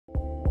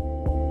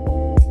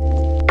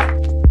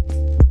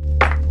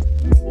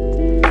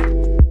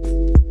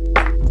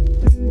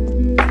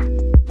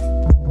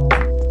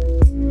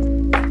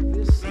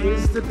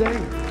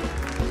day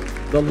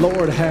the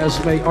Lord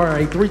has made. All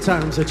right, three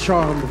times the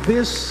charm.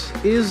 This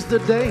is the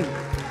day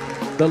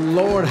the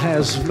Lord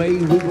has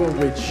made. We will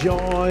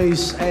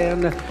rejoice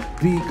and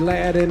be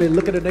glad in it.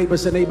 Look at the neighbor and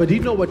say, neighbor, do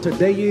you know what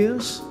today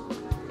is?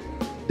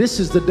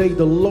 This is the day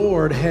the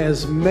Lord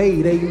has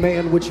made,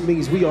 amen, which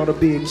means we ought to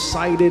be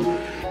excited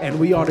and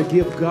we ought to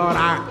give God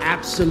our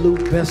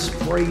absolute best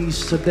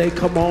praise today.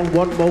 Come on,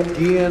 one more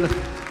again.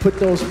 Put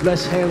those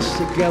blessed hands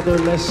together.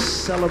 Let's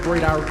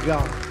celebrate our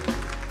God.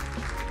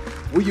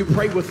 Will you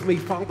pray with me?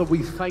 Father,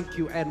 we thank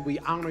you and we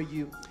honor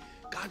you.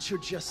 God, you're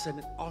just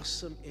an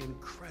awesome,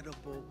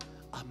 incredible,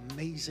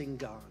 amazing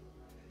God.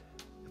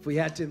 If we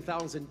had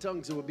 10,000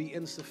 tongues, it would be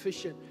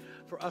insufficient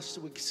for us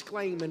to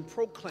exclaim and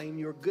proclaim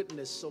your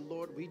goodness. So,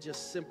 Lord, we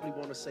just simply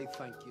want to say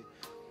thank you.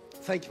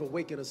 Thank you for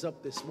waking us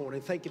up this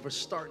morning. Thank you for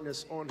starting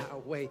us on our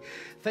way.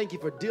 Thank you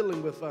for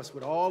dealing with us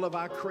with all of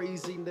our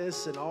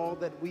craziness and all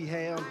that we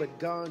have. But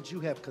God, you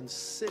have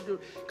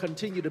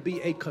continued to be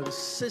a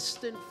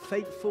consistent,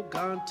 faithful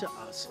God to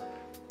us.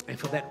 And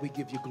for that, we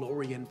give you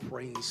glory and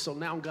praise. So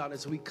now, God,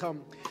 as we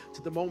come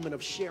to the moment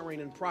of sharing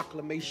and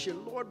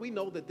proclamation, Lord, we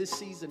know that this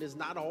season is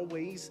not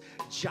always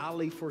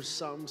jolly for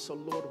some. So,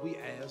 Lord, we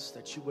ask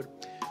that you would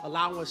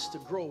allow us to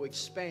grow,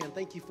 expand.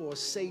 Thank you for a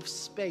safe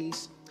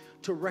space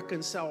to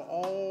reconcile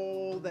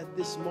all that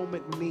this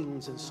moment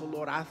means. And so,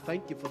 Lord, I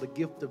thank you for the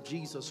gift of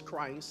Jesus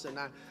Christ. And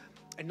I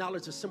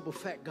acknowledge the simple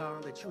fact,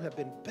 God, that you have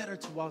been better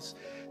to us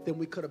than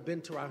we could have been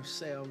to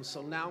ourselves.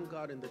 So now,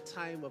 God, in the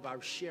time of our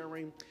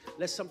sharing,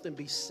 let something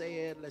be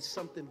said, let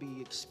something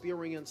be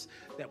experienced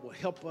that will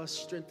help us,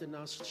 strengthen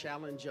us,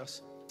 challenge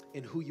us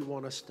in who you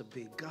want us to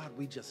be. God,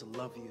 we just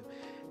love you.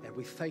 And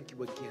we thank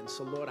you again.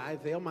 So, Lord, I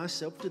avail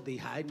myself to thee.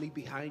 Hide me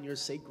behind your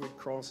sacred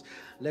cross.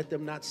 Let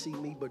them not see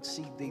me, but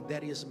see thee.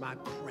 That is my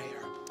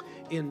prayer.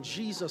 In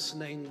Jesus'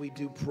 name we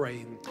do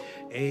pray.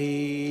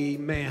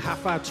 Amen. High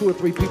five two or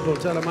three people.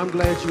 Tell them, I'm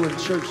glad you're in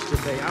church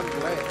today. I'm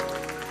glad.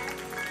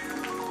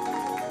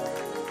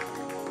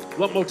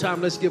 One more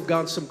time, let's give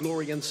God some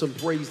glory and some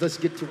praise. Let's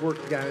get to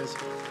work, guys.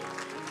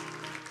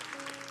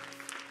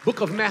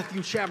 Book of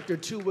Matthew, chapter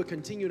 2. We're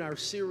continuing our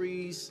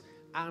series,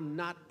 I'm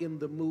Not in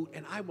the Mood.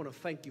 And I want to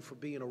thank you for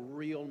being a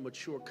real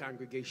mature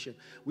congregation.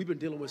 We've been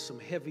dealing with some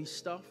heavy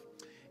stuff.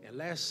 And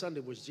last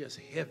Sunday was just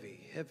heavy.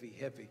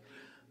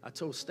 I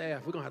told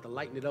staff we're going to have to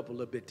lighten it up a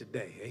little bit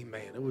today.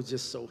 Amen. It was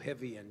just so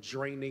heavy and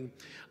draining.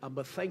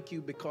 But thank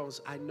you,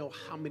 because I know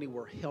how many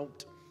were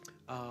helped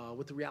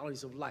with the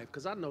realities of life.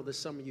 Because I know there's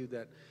some of you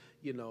that,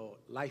 you know,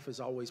 life is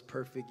always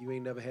perfect. You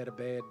ain't never had a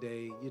bad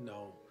day, you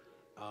know.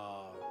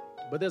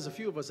 But there's a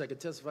few of us that can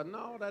testify,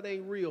 no, that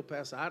ain't real,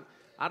 Pastor.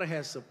 I done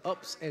had some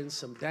ups and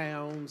some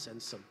downs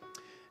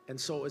and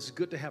so it's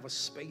good to have a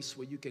space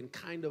where you can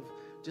kind of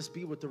just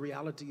be with the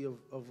reality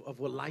of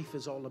what life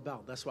is all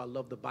about. That's why I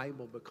love the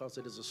Bible, because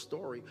it is a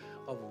story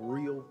of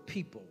real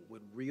people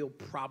with real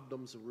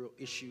problems and real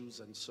issues.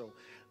 And so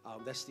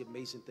that's the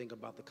amazing thing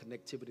about the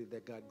connectivity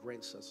that God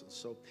grants us. And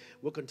so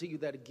we'll continue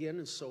that again.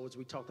 And so as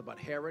we talked about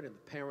Herod and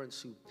the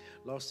parents who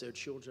lost their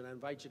children, I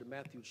invite you to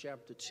Matthew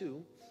chapter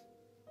 2.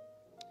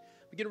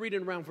 Begin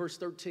reading around verse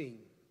 13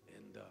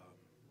 and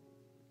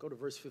go to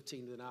verse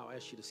 15. Then I'll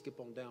ask you to skip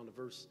on down to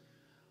verse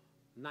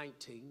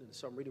 19. And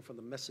so I'm reading from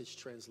the Message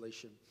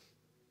translation.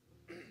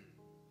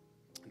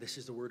 This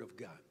is the word of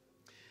God.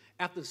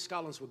 After the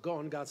scholars were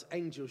gone, God's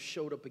angel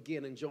showed up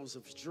again in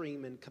Joseph's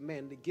dream and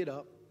commanded, get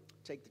up,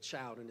 take the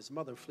child and his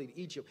mother and flee to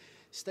Egypt.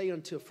 Stay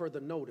until further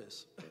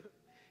notice.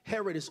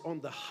 Herod is on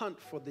the hunt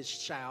for this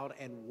child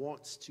and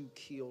wants to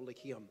kill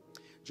him.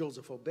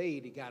 Joseph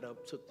obeyed. He got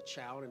up, took the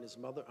child and his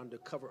mother under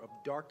cover of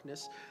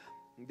darkness.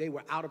 They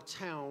were out of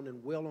town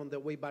and well on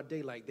their way by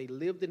daylight. They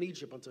lived in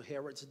Egypt until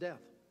Herod's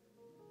death.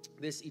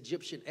 This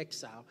Egyptian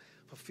exile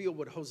fulfilled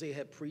what Hosea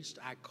had preached.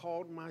 I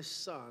called my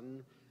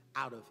son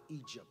out of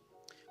Egypt.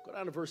 Go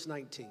down to verse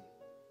 19.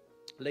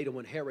 Later,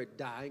 when Herod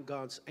died,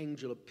 God's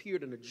angel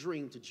appeared in a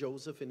dream to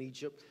Joseph in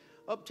Egypt.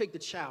 Up, take the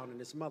child and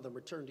his mother and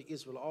return to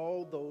Israel.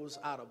 All those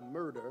out of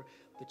murder,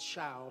 the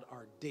child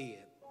are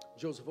dead.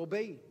 Joseph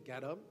obeyed,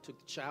 got up, took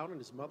the child and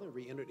his mother, and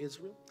re-entered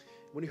Israel.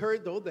 When he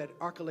heard, though, that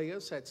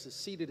Archelaus had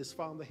succeeded his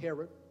father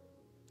Herod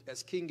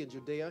as king in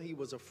Judea, he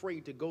was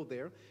afraid to go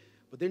there.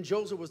 But then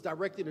Joseph was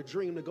directed in a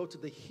dream to go to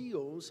the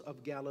hills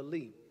of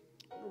Galilee.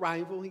 On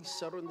arrival, he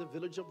settled in the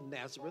village of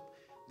Nazareth.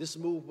 This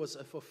move was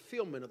a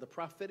fulfillment of the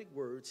prophetic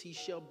words, he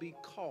shall be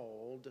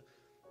called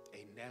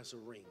a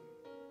Nazarene.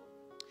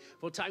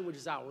 For time which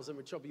is ours, let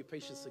me trouble your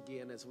patience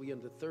again as we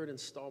end the third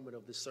installment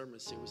of this sermon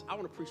series. I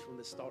want to preach from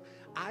this thought.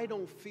 I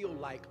don't feel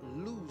like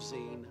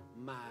losing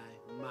my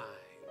mind.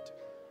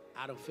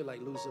 I don't feel like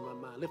losing my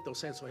mind. Lift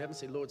those hands to heaven and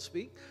say, Lord,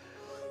 speak.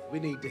 We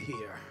need to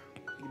hear.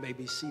 You may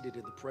be seated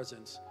in the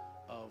presence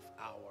of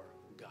our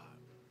God.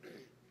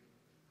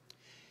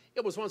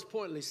 It was once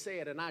pointedly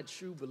said, and I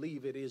truly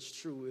believe it is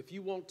true, if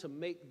you want to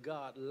make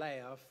God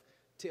laugh,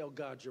 tell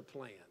God your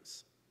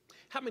plans.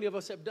 How many of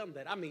us have done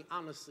that? I mean,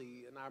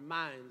 honestly, in our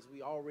minds,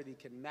 we already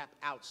can map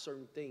out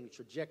certain things,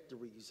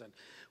 trajectories and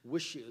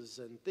wishes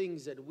and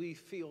things that we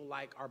feel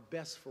like are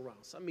best for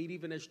us. I mean,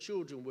 even as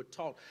children, we're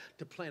taught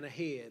to plan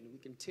ahead. We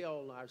can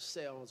tell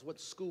ourselves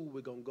what school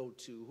we're going to go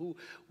to,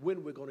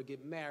 when we're going to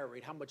get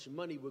married, how much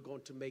money we're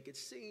going to make. It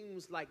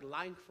seems like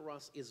life for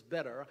us is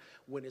better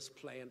when it's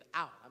planned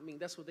out. I mean,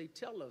 that's what they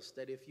tell us,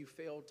 that if you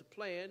fail to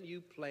plan, you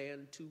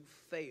plan to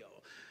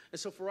fail. And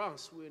so for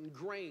us, we're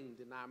ingrained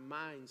in our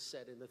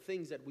mindset and the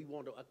things that we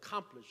want to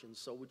accomplish. And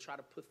so we try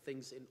to put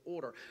things in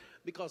order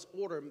because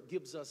order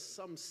gives us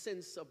some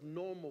sense of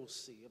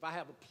normalcy. If I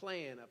have a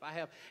plan, if I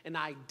have an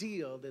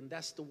idea, then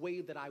that's the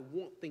way that I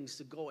want things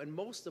to go. And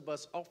most of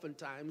us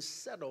oftentimes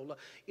settle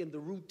in the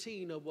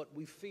routine of what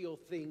we feel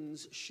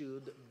things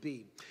should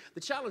be.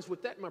 The challenge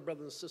with that, my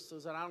brothers and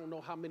sisters, and I don't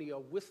know how many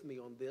are with me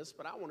on this,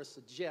 but I want to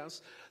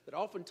suggest that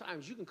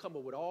oftentimes you can come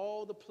up with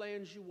all the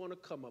plans you want to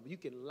come up. You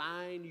can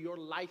line your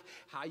life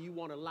how you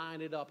want to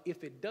line it up.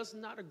 If it does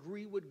not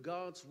agree with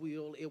God's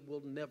will, it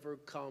will never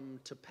come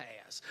to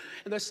pass.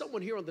 And there's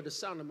someone here under the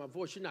sound of my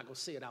voice. You're not going to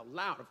say it out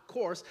loud, of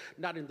course,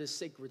 not in this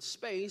sacred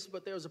space,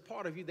 but there's a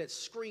part of you that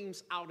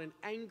screams out in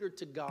anger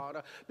to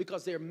God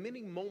because there are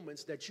many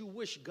moments that you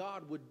wish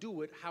God would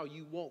do it how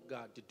you want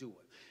God to do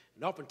it.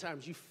 And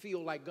oftentimes you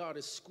feel like God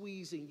is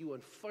squeezing you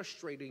and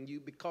frustrating you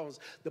because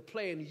the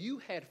plan you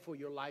had for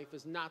your life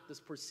is not this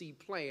perceived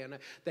plan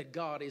that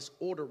God is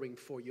ordering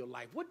for your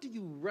life.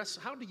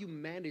 How do you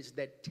manage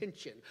that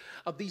tension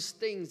of these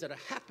things that are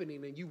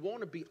happening, and you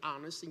want to be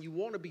honest and you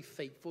want to be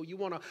faithful, you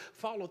want to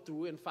follow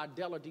through in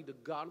fidelity to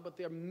God, but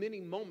there are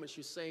many moments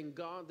you're saying,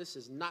 God, this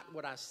is not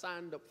what I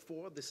signed up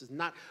for, this is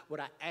not what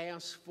I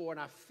asked for, and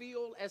I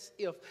feel as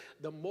if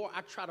the more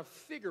I try to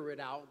figure it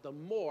out, the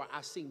more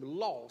I seem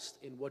lost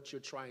in what you're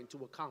trying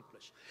to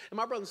accomplish. And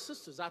my brothers and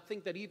sisters, I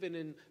think that even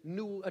in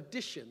new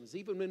additions,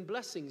 even when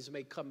blessings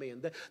may come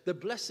in, the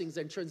blessings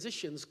and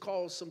transitions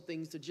cause some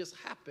things to just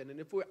happen. And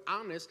if we're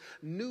honest,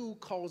 new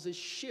causes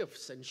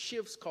shifts, and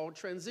shifts cause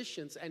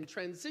transitions, and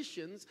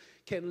transitions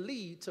can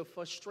lead to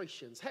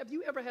frustrations. Have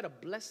you ever had a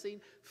blessing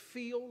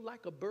feel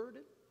like a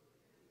burden?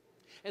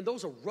 And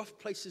those are rough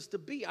places to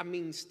be. I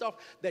mean, stuff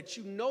that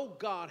you know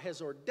God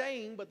has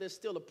ordained, but there's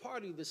still a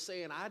part of you that's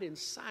saying, I didn't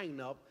sign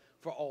up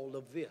for all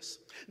of this.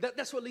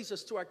 That's what leads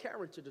us to our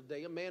character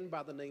today, a man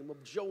by the name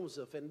of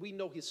Joseph. And we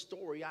know his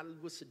story, I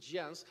would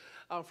suggest,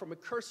 from a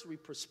cursory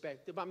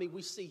perspective. I mean,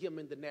 we see him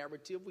in the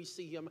narrative. We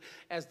see him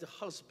as the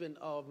husband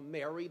of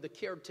Mary, the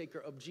caretaker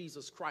of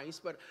Jesus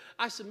Christ. But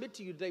I submit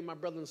to you today, my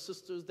brothers and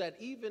sisters, that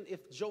even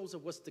if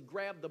Joseph was to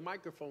grab the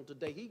microphone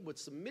today, he would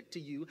submit to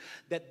you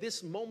that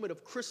this moment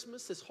of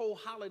Christmas, this whole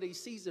holiday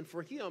season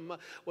for him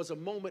was a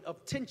moment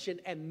of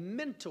tension and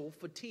mental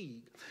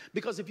fatigue.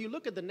 Because if you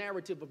look at the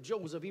narrative of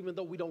Joseph, even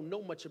though we don't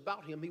know much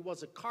about him, he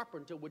was a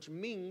carpenter, which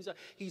means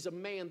he's a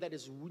man that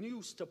is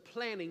used to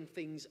planning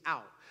things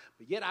out.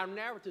 But yet our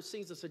narrative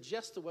seems to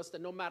suggest to us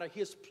that no matter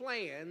his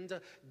plans,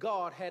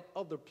 God had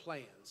other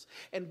plans.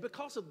 And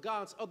because of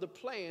God's other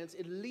plans,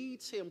 it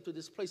leads him to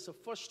this place of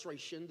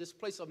frustration, this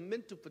place of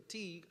mental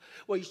fatigue,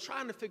 where he's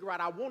trying to figure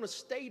out, I want to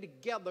stay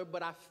together,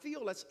 but I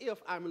feel as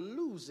if I'm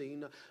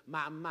losing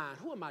my mind.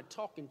 Who am I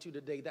talking to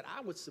today? That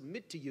I would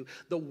submit to you,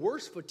 the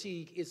worst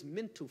fatigue is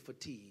mental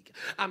fatigue.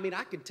 I mean,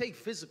 I can take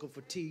physical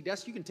fatigue.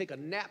 You can take a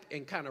nap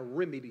and kind of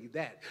remedy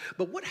that.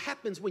 But what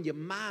happens when your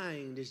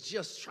mind is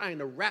just trying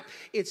to wrap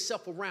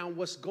itself around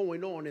what's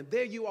going on, and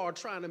there you are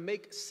trying to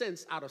make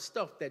sense out of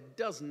stuff that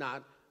does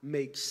not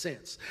make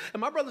sense?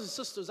 And my brothers and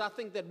sisters, I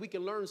think that we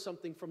can learn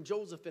something from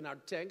Joseph in our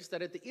text,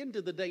 that at the end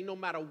of the day, no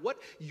matter what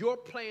your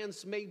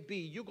plans may be,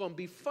 you're going to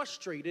be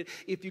frustrated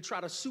if you try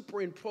to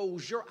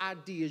superimpose your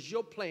ideas,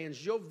 your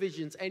plans, your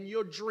visions, and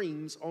your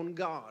dreams on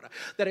God.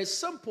 That at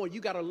some point, you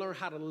got to learn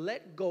how to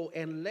let go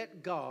and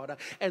let God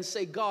and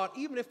say, God,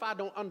 even if I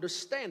don't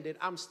understand it,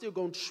 I'm still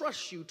going to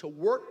trust you to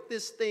work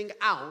this thing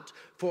out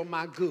for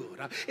my good.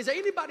 Is there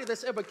anybody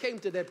that's ever came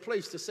to that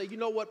place to say, you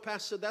know what,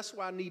 Pastor, that's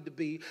where I need to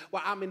be,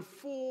 where I'm in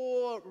full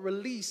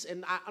release,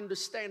 and I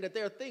understand that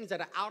there are things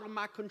that are out of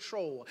my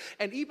control,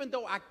 and even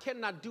though I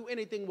cannot do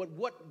anything with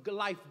what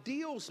life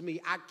deals me,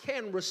 I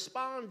can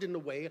respond in a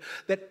way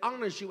that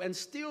honors you and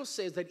still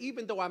says that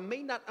even though I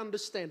may not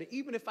understand it,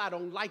 even if I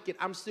don't like it,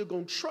 I'm still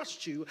going to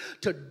trust you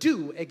to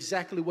do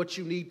exactly what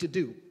you need to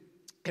do.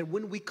 And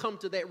when we come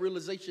to that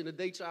realization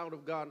today, child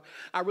of God,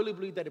 I really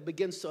believe that it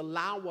begins to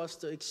allow us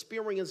to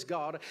experience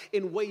God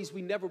in ways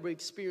we never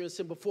experienced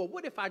him before.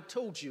 What if I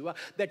told you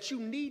that you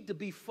need to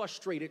be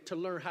frustrated to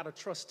learn how to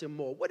trust him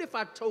more? What if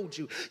I told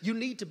you you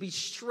need to be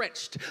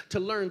stretched to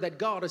learn that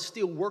God is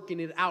still working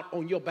it out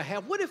on your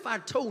behalf? What if I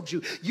told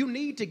you you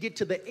need to get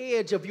to the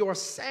edge of your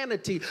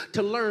sanity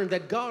to learn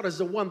that God is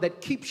the one that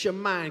keeps your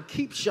mind,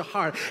 keeps your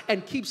heart,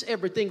 and keeps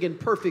everything in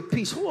perfect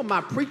peace? Who am I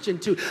preaching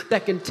to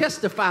that can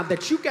testify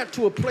that you got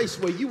to a a place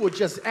where you were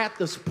just at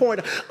this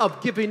point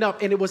of giving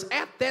up. And it was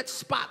at that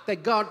spot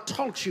that God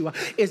taught you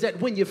is that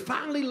when you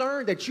finally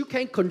learn that you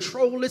can't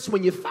control this,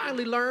 when you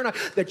finally learn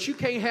that you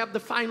can't have the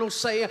final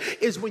say,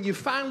 is when you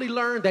finally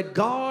learn that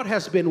God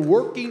has been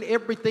working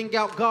everything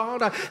out.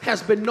 God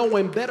has been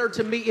knowing better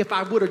to me. If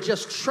I would have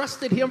just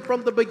trusted him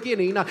from the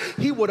beginning,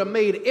 he would have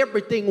made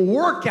everything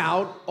work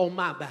out on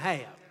my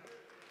behalf.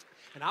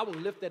 And I will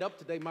lift that up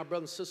today, my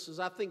brothers and sisters.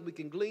 I think we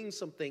can glean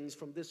some things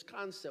from this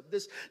concept,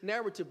 this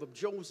narrative of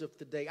Joseph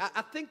today.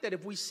 I think that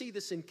if we see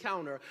this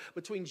encounter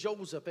between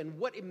Joseph and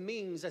what it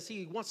means as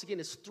he once again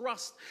is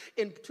thrust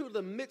into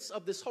the midst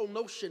of this whole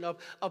notion of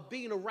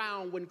being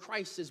around when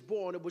Christ is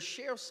born, it will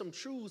share some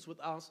truths with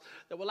us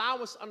that will allow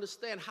us to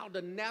understand how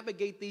to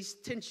navigate these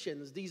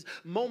tensions, these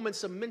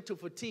moments of mental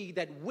fatigue,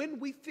 that when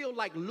we feel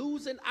like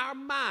losing our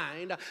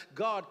mind,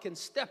 God can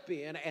step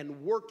in and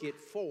work it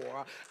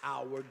for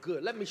our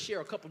good. Let me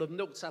share a couple of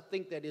notes I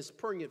think that is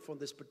pertinent from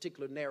this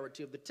particular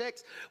narrative. The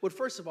text would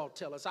first of all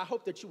tell us, I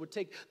hope that you would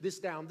take this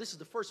down. This is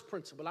the first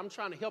principle. I'm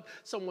trying to help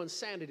someone's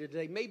sanity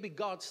today. Maybe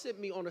God sent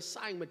me on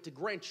assignment to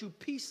grant you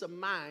peace of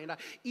mind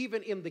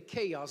even in the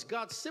chaos.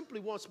 God simply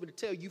wants me to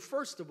tell you,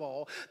 first of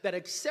all, that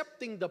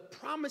accepting the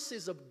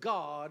promises of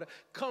God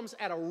comes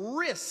at a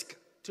risk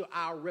to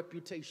our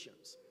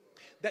reputations.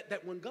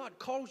 That when God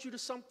calls you to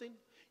something,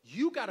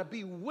 you got to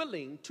be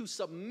willing to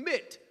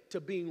submit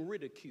to being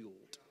ridiculed.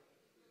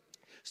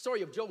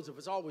 Story of Joseph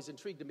has always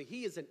intrigued me.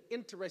 He is an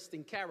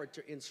interesting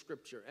character in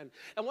Scripture. And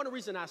one of the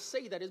reasons I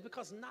say that is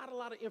because not a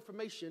lot of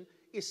information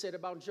is said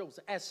about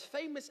Joseph. As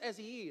famous as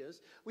he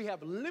is, we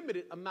have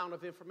limited amount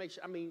of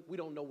information. I mean, we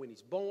don't know when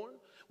he's born.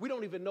 We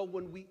don't even know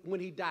when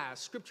he dies.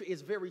 Scripture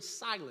is very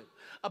silent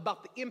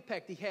about the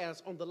impact he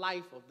has on the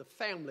life of the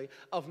family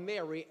of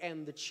Mary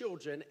and the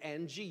children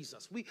and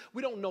Jesus. We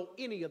don't know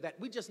any of that.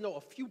 We just know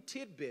a few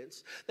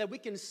tidbits that we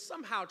can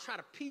somehow try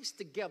to piece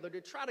together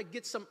to try to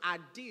get some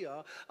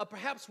idea of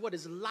perhaps what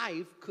his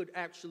life could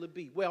actually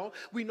be. Well,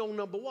 we know,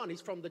 number one, he's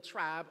from the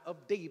tribe of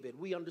David.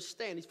 We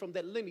understand he's from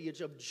that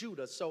lineage of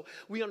Judah. So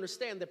we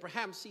understand that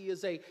perhaps he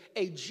is a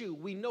Jew.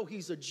 We know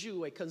he's a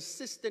Jew, a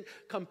consistent,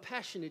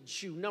 compassionate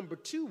Jew. Number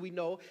two, we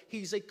know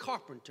he's a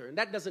carpenter. And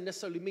that doesn't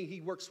necessarily mean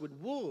he works with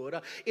wood.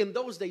 In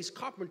those days,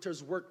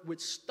 carpenters worked with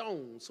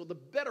stone. So the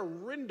better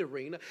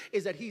rendering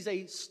is that he's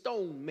a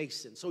stone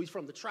mason. So he's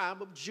from the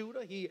tribe of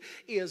Judah. He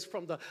is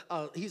from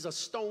he's a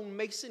stone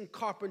mason,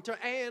 carpenter.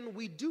 And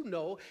we do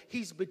know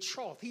he's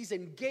betrothed. He's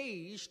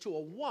engaged to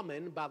a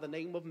woman by the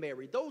name of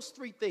Mary. Those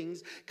three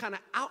things kind of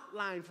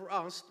outline for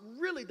us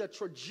really the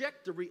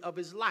trajectory of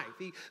his life.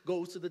 He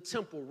goes to the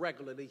temple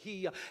regularly.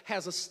 He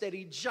has a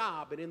steady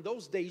job. And in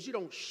those days, you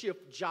don't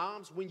shift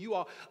jobs. When you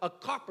are a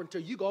carpenter,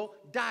 you go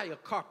die a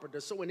carpenter.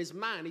 So in his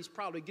mind, he's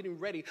probably getting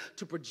ready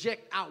to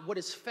project out what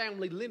his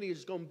family lineage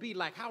is going to be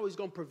like, how he's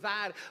going to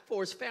provide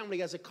for his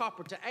family as a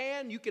carpenter.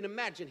 And you can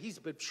imagine he's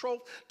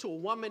betrothed to a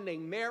woman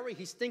named Mary.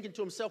 He's thinking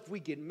to himself, we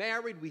get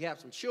married, we have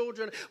some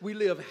children, we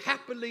live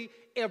happily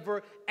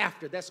ever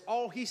after. That's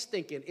all he's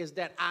thinking, is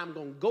that I'm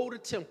going to go to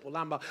temple,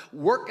 I'm going to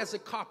work as a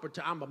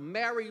carpenter, I'm going to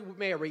marry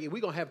Mary, and we're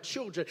going to have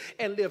children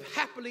and live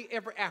happily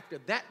ever after.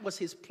 That was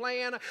his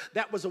plan.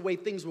 That was the way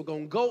things were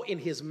going to go in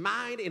his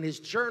mind, in his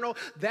journal.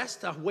 That's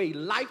the way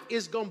life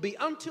is going to be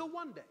until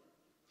one day.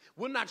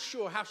 We're not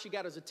sure how she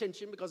got his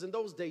attention, because in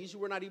those days, you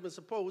were not even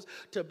supposed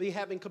to be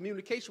having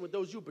communication with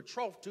those you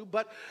betrothed to,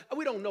 but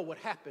we don't know what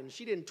happened.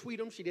 She didn't tweet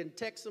him, she didn't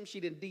text him,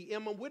 she didn't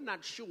DM him. We're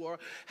not sure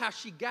how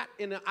she got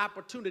in an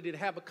opportunity to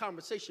have a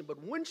conversation,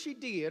 but when she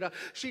did,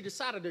 she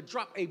decided to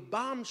drop a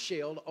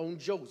bombshell on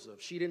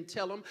Joseph. She didn't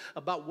tell him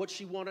about what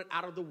she wanted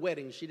out of the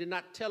wedding. She did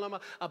not tell him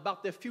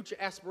about their future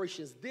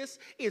aspirations. This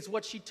is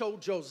what she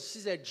told Joseph. She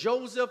said,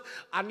 Joseph,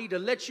 I need to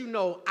let you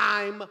know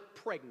I'm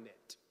pregnant.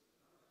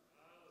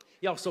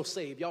 Y'all so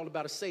saved. Y'all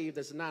about to save.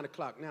 That's 9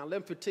 o'clock. Now,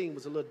 11:15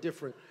 was a little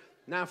different.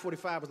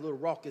 9:45 was a little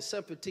raucous.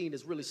 7:15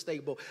 is really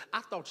stable.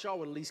 I thought y'all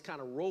would at least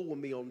kind of roll with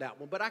me on that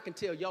one, but I can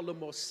tell y'all a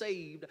little more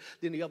saved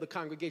than the other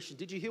congregation.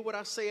 Did you hear what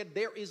I said?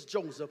 There is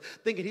Joseph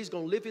thinking he's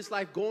going to live his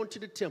life going to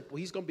the temple.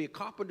 He's going to be a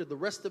carpenter the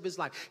rest of his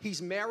life.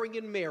 He's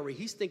marrying Mary.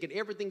 He's thinking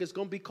everything is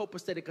going to be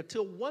copacetic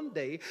until one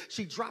day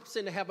she drops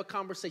in to have a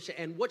conversation,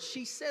 and what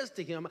she says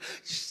to him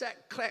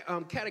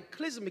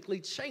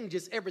cataclysmically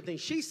changes everything.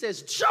 She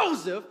says,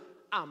 Joseph,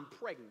 I'm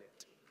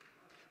pregnant.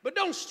 But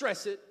don't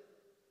stress it.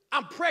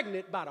 I'm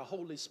pregnant by the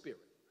Holy Spirit.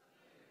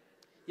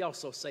 Y'all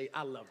so say,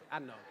 I love it. I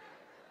know.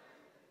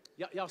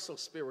 Y'all so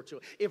spiritual.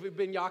 If it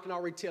been y'all, I can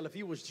already tell. If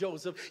you was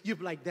Joseph, you'd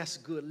be like, that's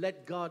good.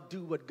 Let God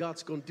do what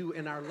God's going to do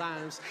in our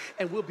lives,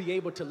 and we'll be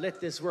able to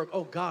let this work.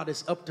 Oh, God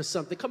is up to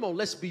something. Come on,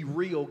 let's be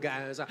real,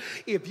 guys.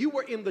 If you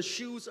were in the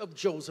shoes of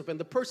Joseph, and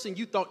the person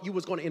you thought you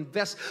was going to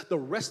invest the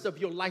rest of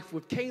your life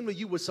with came to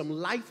you with some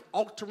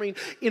life-altering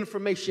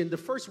information, the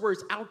first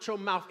words out your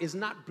mouth is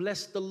not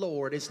bless the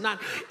Lord. It's not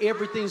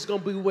everything's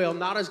going to be well.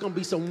 Now there's going to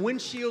be some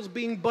windshields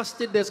being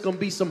busted. There's going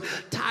to be some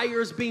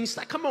tires being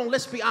stuck. Come on,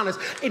 let's be honest.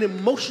 An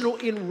emotional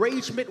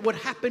enragement would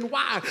happen.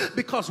 Why?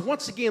 Because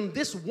once again,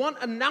 this one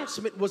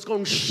announcement was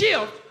going to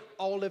shift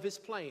all of his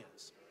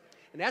plans.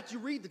 And as you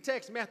read the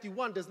text, Matthew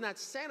 1 does not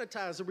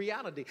sanitize the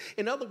reality.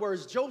 In other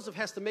words, Joseph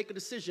has to make a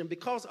decision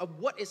because of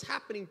what is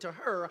happening to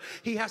her.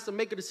 He has to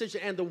make a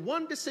decision. And the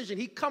one decision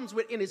he comes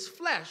with in his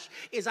flesh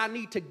is, I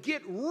need to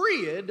get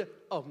rid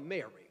of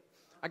Mary.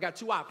 I got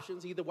two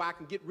options, either way I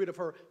can get rid of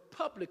her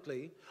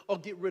publicly or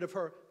get rid of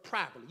her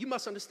privately. You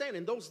must understand,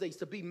 in those days,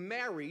 to be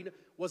married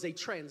was a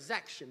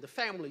transaction. The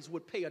families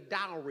would pay a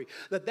dowry,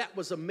 that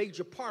was a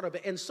major part of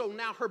it. And so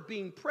now her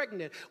being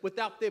pregnant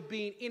without there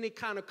being any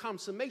kind of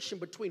consummation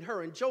between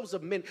her and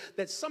Joseph meant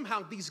that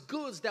somehow these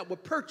goods that were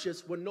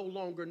purchased were no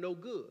longer no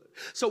good.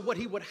 So what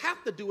he would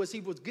have to do is he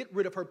would get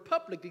rid of her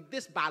publicly.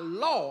 This, by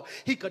law,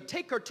 he could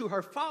take her to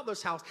her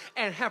father's house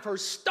and have her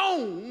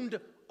stoned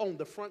on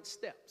the front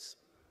steps.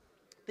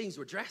 Things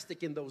were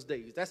drastic in those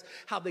days. That's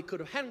how they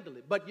could have handled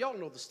it. But y'all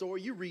know the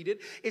story. You read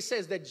it. It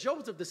says that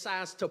Joseph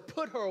decides to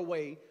put her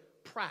away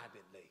privately.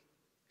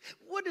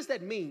 What does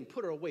that mean,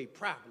 put her away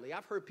privately?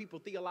 I've heard people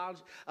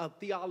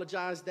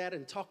theologize that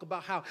and talk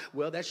about how,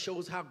 well, that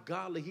shows how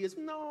godly he is.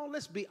 No,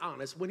 let's be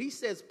honest. When he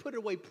says put her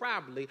away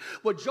privately,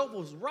 what Joseph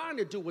was trying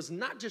to do was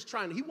not just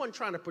he wasn't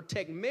trying to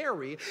protect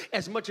Mary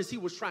as much as he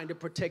was trying to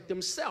protect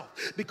himself.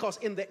 Because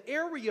in the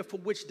area for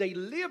which they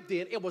lived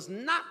in, it was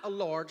not a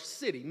large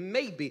city,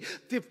 maybe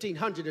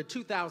 1,500 to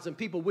 2,000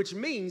 people, which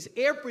means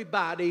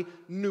everybody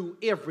knew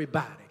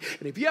everybody.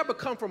 And if you ever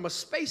come from a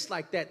space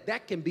like that,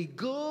 that can be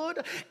good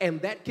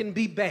and that can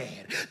be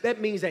bad. That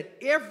means that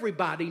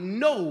everybody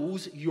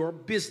knows your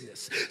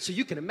business. So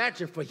you can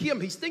imagine for him,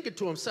 he's thinking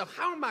to himself,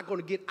 how am I going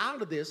to get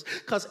out of this?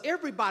 Because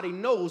everybody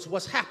knows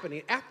what's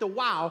happening. After a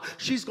while,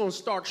 she's going to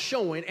start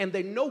showing, and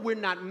they know we're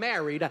not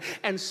married.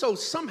 And so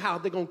somehow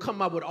they're going to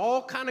come up with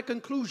all kind of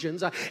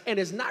conclusions. And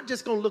it's not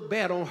just going to look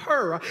bad on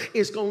her,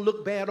 it's going to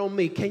look bad on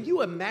me. Can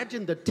you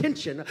imagine the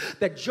tension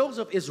that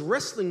Joseph is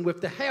wrestling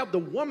with, to have the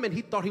woman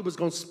he thought he was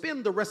going to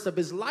spend the rest of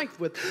his life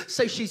with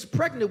say she's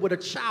pregnant with a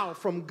child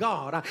from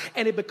God?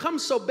 And it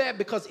becomes so bad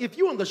because if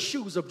you're in the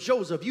shoes of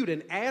Joseph, you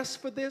didn't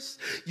ask for this,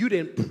 you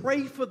didn't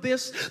pray for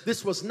this,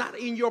 this was not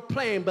in your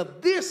plan,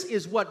 but this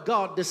is what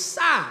God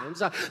decides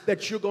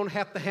that you're going to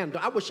have to handle.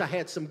 I wish I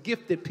had some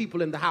gifted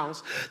people in the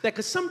house that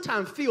could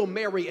sometimes feel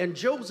Mary and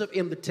Joseph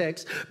in the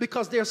text,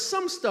 because there's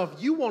some stuff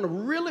you want to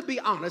really be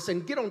honest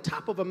and get on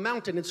top of a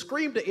mountain and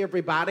scream to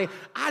everybody,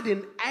 I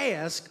didn't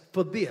ask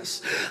for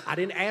this. I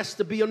didn't ask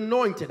to be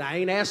anointed. I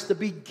ain't asked to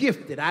be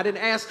gifted. I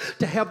didn't ask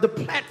to have the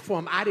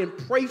platform. I didn't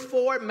pray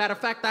for it. Matter of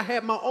fact, I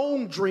had my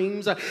own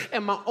dreams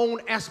and my own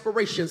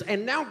aspirations.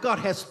 And now God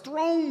has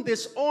thrown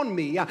this on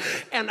me,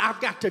 and I've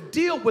got to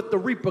deal with the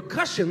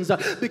repercussions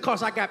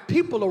because I got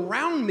people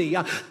around me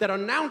that are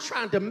now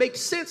trying to make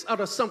sense out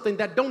of something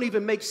that don't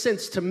even make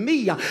sense to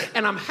me.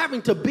 And I'm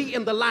having to be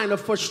in the line of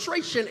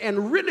frustration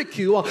and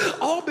ridicule,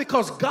 all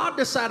because God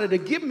decided to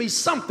give me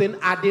something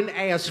I didn't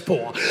ask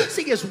for.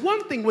 See, it's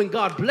one thing when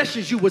God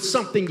blesses you with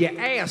something you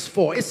asked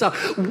for. It's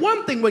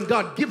one thing when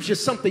God gives you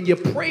something you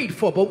prayed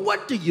for. But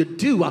what do you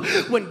do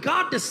when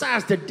God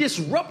decides to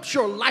disrupt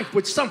your life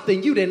with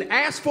something you didn't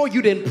ask for,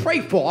 you didn't pray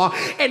for,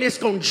 and it's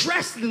going to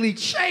drastically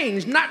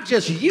change not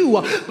just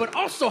you, but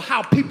also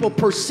how people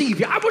perceive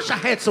you? I wish I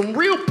had some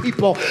real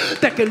people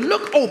that can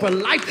look over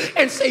life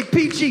and say,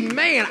 PG,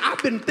 man,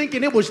 I've been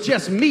thinking it was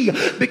just me,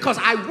 because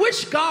I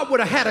wish God would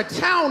have had a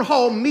town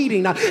hall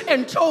meeting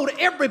and told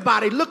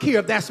everybody, look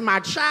here, that's my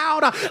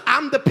child.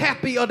 I'm the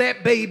pappy of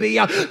that baby.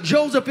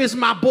 Joseph is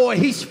my boy.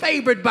 He's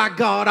favored by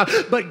God.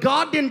 But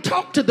God didn't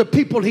talk to the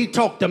people. He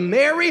talked to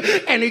Mary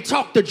and he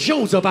talked to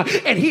Joseph,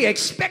 and he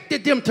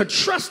expected them to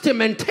trust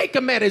him and take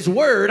him at his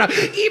word,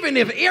 even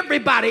if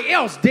everybody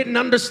else didn't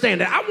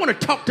understand it. I want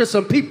to talk to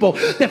some people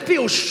that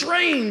feel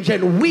strange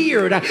and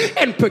weird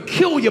and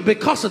peculiar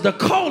because of the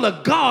call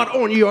of God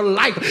on your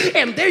life.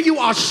 And there you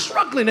are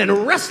struggling and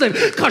wrestling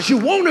because you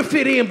want to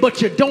fit in,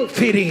 but you don't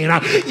fit in.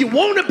 You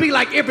want to be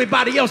like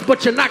everybody else,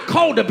 but you're not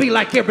called to be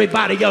like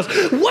everybody else.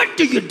 What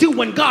do you do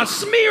when God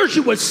smears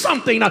you with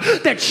something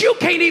that you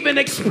can't even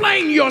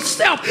explain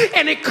yourself,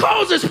 and it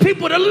causes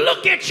people to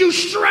look at you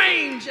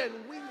strange and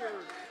weird?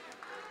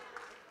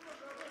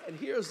 And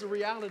here's the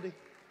reality.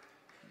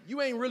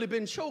 You ain't really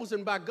been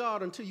chosen by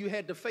God until you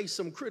had to face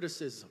some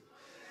criticism.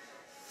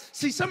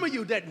 See, some of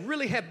you that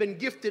really have been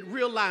gifted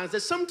realize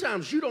that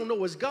sometimes you don't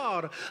know it's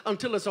God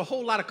until there's a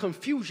whole lot of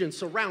confusion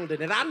surrounding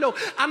it. I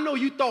know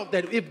you thought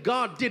that if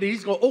God did it,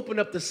 he's going to open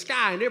up the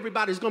sky and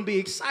everybody's going to be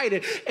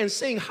excited and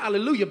sing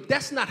hallelujah.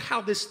 That's not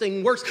how this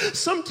thing works.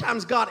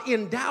 Sometimes God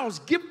endows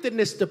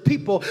giftedness to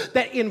people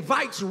that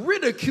invites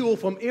ridicule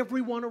from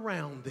everyone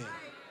around them.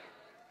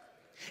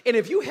 And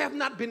if you have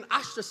not been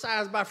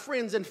ostracized by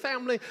friends and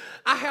family,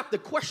 I have to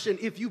question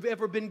if you've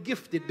ever been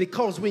gifted,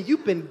 because when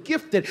you've been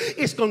gifted,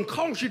 it's going to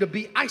cause you to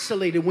be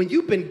isolated. When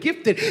you've been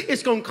gifted,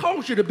 it's going to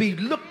cause you to be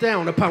looked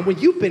down upon. When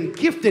you've been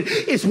gifted,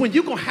 it's when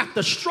you're going to have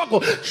to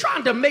struggle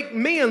trying to make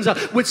amends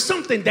with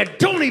something that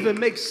don't even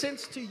make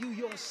sense to you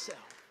yourself.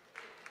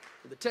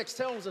 The text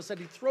tells us that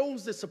he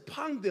throws this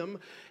upon them.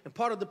 And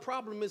part of the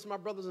problem is, my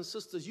brothers and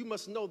sisters, you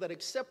must know that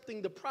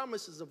accepting the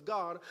promises of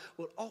God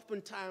will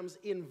oftentimes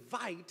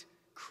invite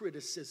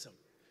criticism.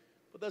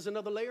 But there's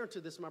another layer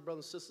to this, my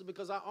brothers and sisters,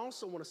 because I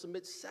also want to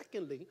submit,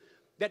 secondly,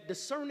 that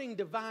discerning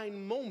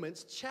divine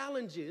moments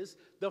challenges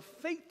the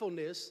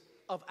faithfulness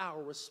of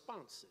our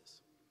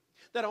responses.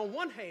 That on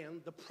one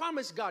hand, the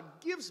promise God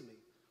gives me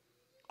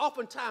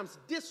oftentimes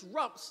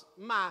disrupts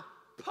my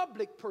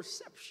public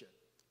perception.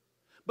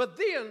 But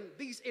then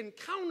these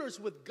encounters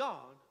with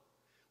God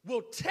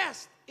will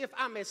test if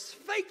I'm as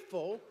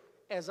faithful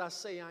as I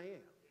say I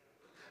am.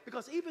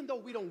 Because even though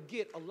we don't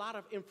get a lot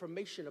of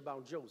information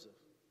about Joseph,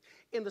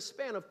 in the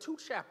span of 2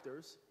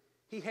 chapters,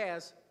 he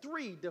has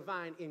 3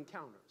 divine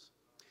encounters.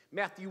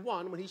 Matthew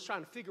 1, when he's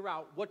trying to figure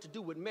out what to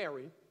do with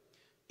Mary,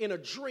 in a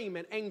dream,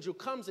 an angel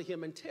comes to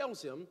him and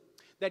tells him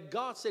that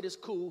God said it's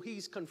cool.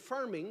 He's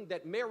confirming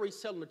that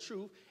Mary's telling the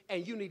truth,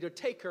 and you need to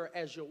take her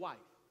as your wife.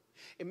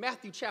 In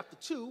Matthew chapter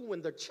 2,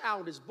 when the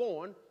child is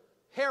born,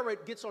 Herod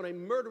gets on a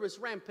murderous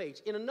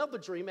rampage. In another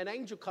dream, an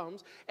angel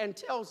comes and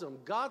tells him,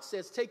 God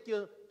says, take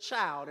your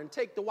child and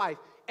take the wife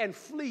and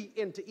flee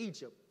into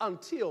Egypt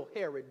until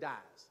Herod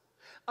dies.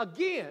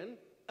 Again,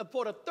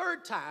 for the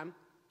 3rd time,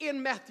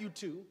 in Matthew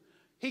 2,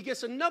 he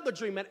gets another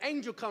dream. An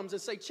angel comes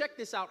and says, check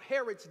this out,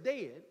 Herod's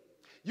dead.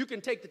 You can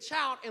take the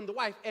child and the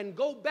wife and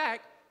go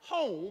back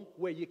home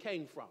where you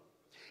came from.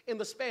 In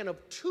the span of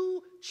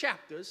 2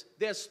 chapters,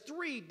 there's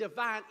 3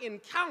 divine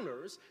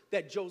encounters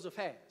that Joseph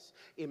has.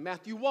 In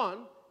Matthew 1,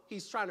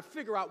 he's trying to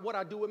figure out what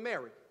I do with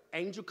Mary.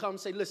 Angel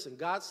comes, say, listen,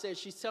 God says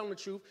she's telling the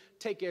truth,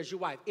 take her as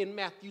your wife. In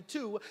Matthew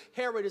 2,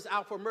 Herod is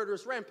out for a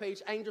murderous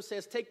rampage. Angel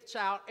says, take the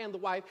child and the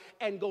wife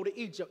and go to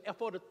Egypt. And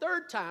for the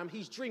 3rd time,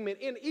 he's dreaming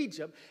in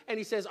Egypt, and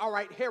he says, all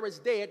right, Herod's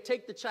dead,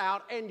 take the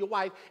child and your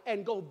wife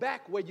and go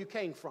back where you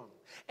came from.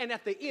 And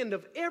at the end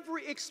of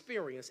every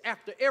experience,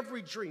 after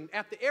every dream,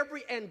 after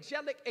every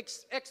angelic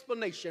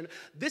explanation,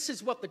 this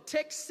is what the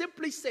text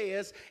simply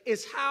says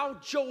is how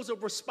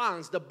Joseph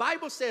responds. The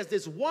Bible says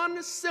this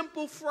one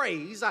simple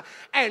phrase,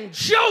 and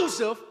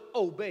Joseph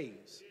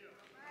obeys.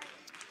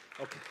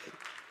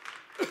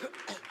 Okay.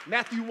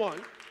 Matthew 1,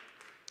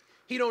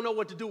 he don't know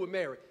what to do with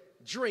Mary.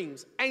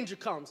 Dreams, angel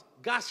comes,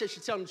 God says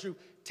she's telling the truth.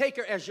 Take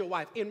her as your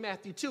wife. In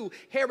Matthew 2,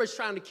 Herod's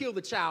trying to kill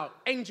the child.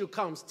 Angel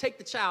comes, take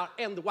the child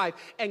and the wife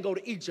and go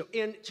to Egypt.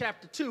 In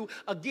chapter 2,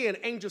 again,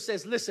 angel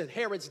says, listen,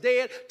 Herod's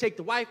dead. Take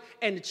the wife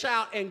and the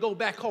child and go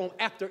back home.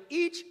 After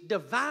each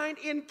divine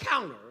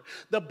encounter,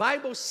 the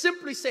Bible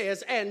simply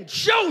says, and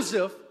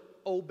Joseph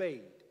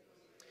obeyed.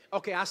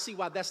 Okay, I see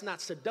why that's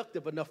not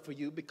seductive enough for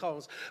you,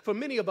 because for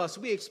many of us,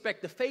 we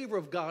expect the favor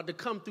of God to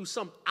come through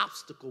some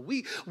obstacle.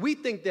 We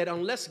think that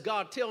unless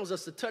God tells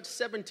us to touch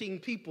 17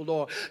 people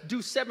or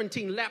do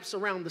 17 laps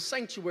around the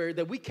sanctuary,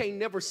 that we can't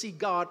never see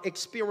God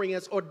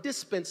experience or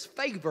dispense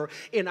favor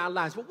in our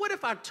lives. But what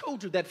if I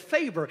told you that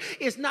favor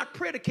is not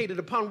predicated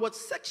upon what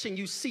section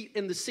you seat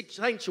in the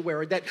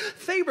sanctuary, that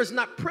favor is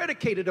not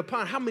predicated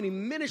upon how many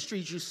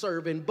ministries you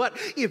serve in, but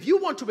if you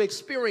want to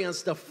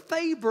experience the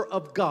favor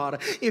of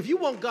God, if you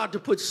want God to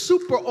put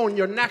super on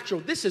your natural,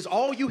 this is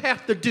all you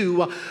have to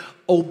do.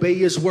 Obey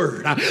his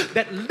word.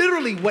 That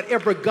literally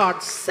whatever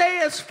God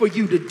says for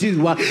you to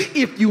do,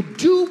 if you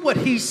do what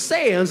he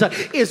says,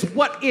 is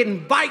what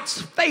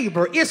invites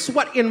favor. It's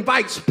what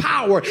invites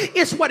power.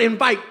 It's what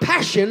invites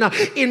passion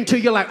into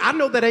your life. I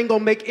know that ain't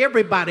gonna make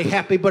everybody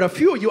happy, but a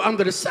few of you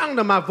under the sound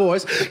of my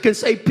voice can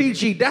say,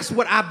 PG, that's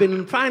what I've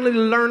been finally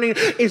learning.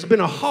 It's been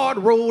a hard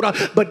road,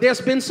 but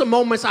there's been some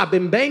moments I've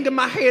been banging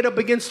my head up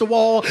against the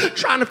wall,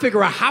 trying to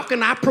figure out how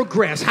can I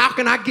progress? How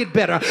can I get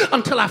better?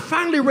 Until I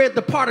finally read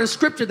the part in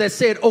scripture that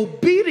said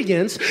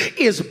obedience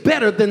is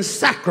better than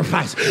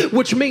sacrifice,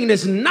 which means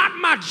it's not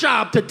my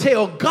job to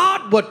tell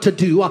God what to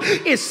do.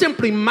 It's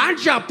simply my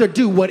job to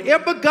do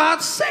whatever God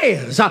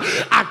says.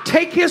 I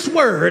take his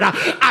word,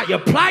 I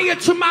apply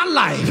it to my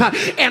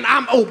life, and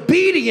I'm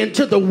obedient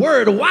to the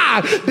word.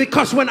 Why?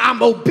 Because when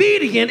I'm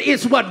obedient,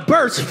 it's what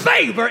births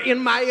favor in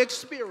my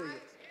experience.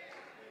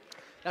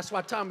 That's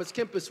why Thomas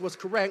Kempis was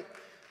correct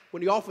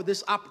when he offered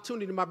this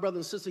opportunity to my brother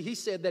and sister. He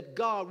said that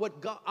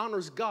what God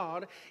honors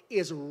God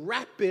is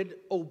rapid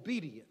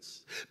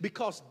obedience,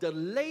 because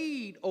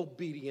delayed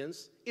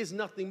obedience is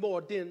nothing more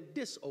than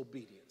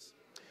disobedience,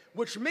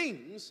 which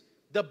means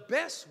the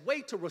best way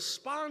to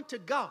respond to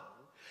God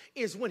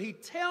is when he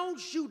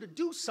tells you to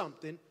do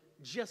something,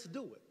 just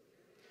do it.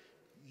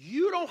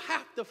 You don't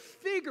have to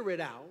figure it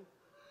out.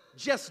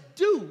 Just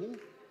do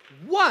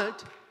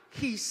what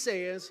he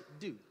says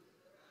do.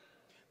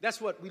 That's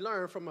what we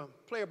learned from a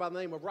player by the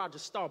name of Roger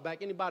Staubach.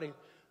 Anybody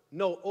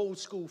know old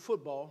school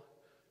football?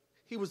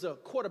 He was a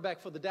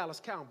quarterback for the Dallas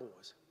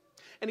Cowboys.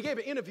 And he gave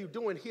an interview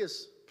during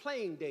his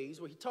playing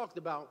days where he talked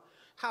about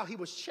how he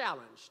was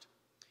challenged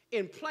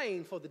in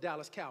playing for the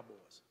Dallas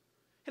Cowboys.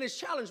 And his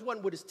challenge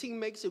wasn't with his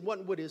teammates. It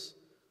wasn't with his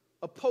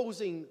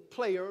opposing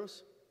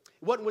players.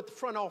 It wasn't with the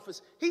front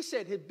office. He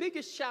said his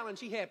biggest challenge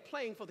he had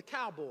playing for the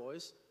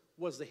Cowboys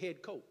was the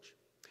head coach.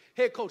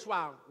 Head coach,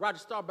 while Roger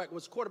Staubach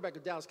was quarterback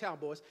of the Dallas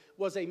Cowboys,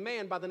 was a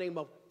man by the name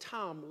of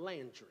Tom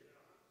Landry.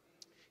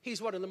 He's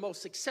one of the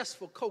most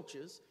successful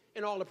coaches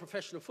in all of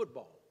professional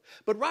football.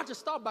 But Roger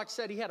Staubach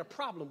said he had a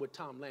problem with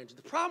Tom Landry.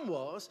 The problem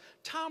was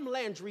Tom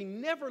Landry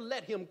never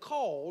let him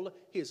call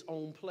his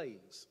own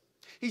plays.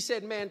 He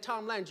said, man,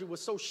 Tom Landry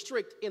was so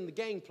strict in the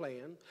game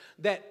plan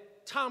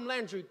that Tom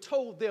Landry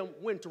told them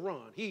when to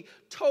run. He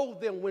told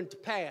them when to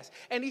pass.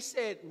 And he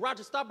said,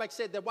 Roger Staubach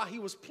said that while he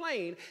was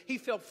playing, he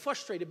felt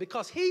frustrated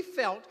because he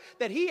felt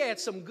that he had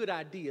some good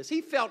ideas.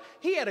 He felt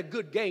he had a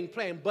good game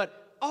plan,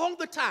 but all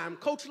the time,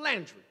 Coach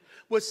Landry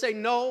would say,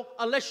 no,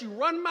 unless you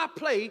run my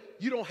play,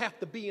 you don't have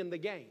to be in the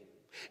game.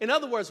 In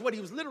other words, what he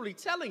was literally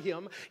telling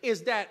him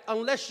is that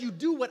unless you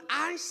do what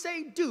I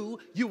say do,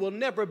 you will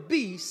never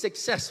be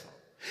successful.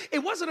 It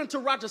wasn't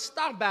until Roger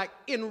Staubach,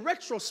 in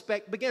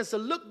retrospect, begins to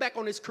look back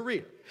on his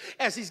career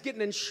as he's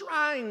getting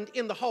enshrined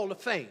in the Hall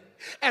of Fame,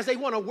 as they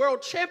won a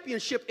world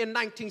championship in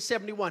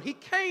 1971. He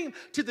came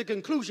to the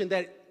conclusion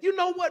that, you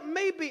know what,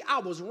 maybe I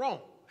was wrong.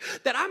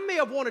 That I may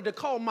have wanted to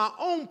call my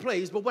own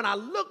plays, but when I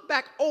look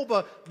back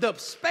over the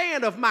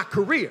span of my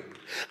career,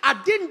 I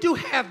didn't do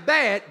half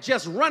bad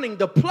just running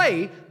the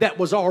play that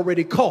was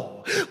already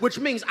called, which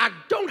means I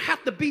don't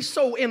have to be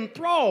so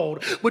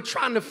enthralled with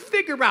trying to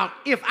figure out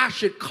if I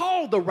should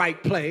call the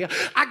right play.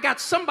 I got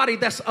somebody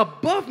that's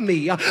above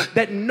me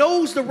that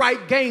knows the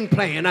right game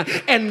plan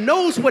and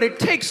knows what it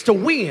takes to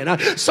win.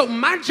 So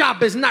my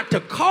job is not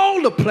to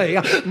call the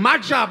play. My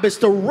job is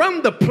to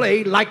run the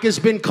play like it's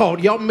been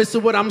called. Y'all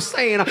missing what I'm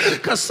saying?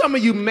 Because some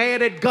of you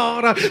mad at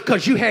God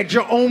because you had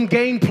your own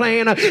game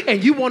plan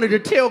and you wanted to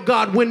tell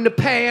God when to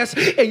pass,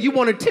 and you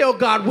want to tell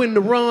God when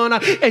to run,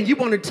 and you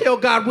want to tell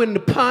God when to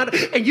punt,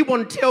 and you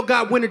want to tell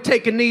God when to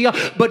take a knee.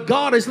 But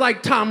God is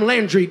like Tom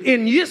Landry.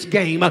 In this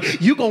game,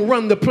 you're going to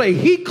run the play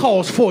he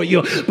calls for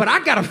you. But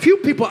I got a few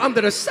people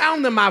under the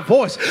sound of my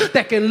voice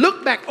that can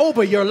look back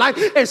over your life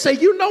and say,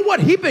 you know what?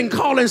 He's been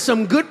calling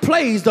some good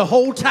plays the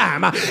whole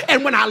time.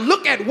 And when I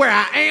look at where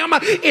I am,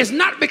 it's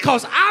not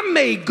because I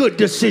made good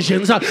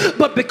decisions,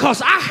 but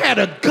because I had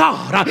a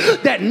God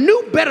that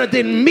knew better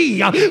than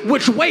me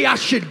which way I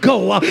should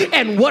go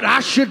and what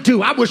I should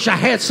do. I wish I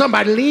had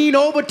somebody lean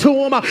over to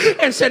him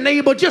and say,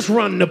 neighbor, just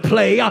run the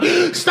play.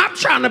 Stop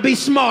trying to be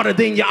smarter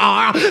than you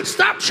are.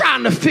 Stop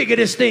trying to figure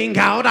this thing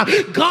out.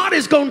 God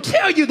is going to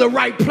tell you the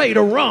right play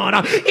to run.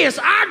 It's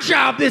our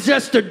job is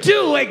just to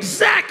do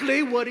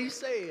exactly what he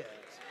says.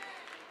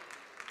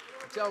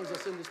 He tells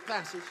us in this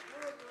passage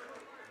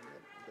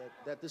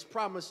that this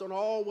promise don't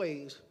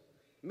always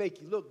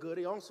make you look good.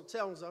 He also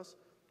tells us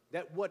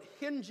that what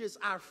hinges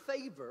our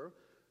favor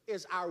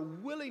is our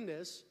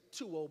willingness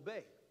to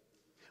obey.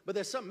 But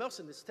there's something else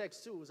in this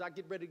text too. As I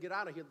get ready to get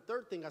out of here, the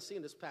third thing I see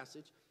in this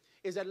passage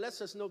is that it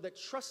lets us know that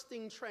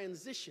trusting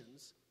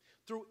transitions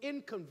through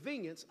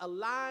inconvenience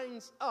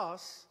aligns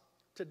us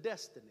to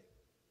destiny.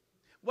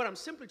 What I'm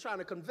simply trying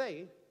to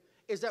convey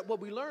is that what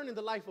we learn in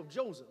the life of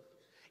Joseph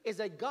is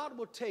that God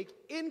will take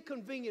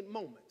inconvenient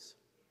moments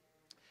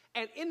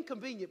and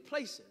inconvenient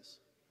places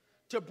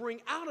to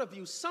bring out of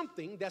you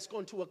something that's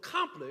going to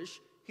accomplish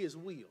his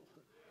will.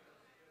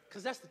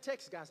 Because that's the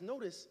text, guys.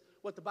 Notice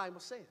what the Bible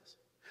says.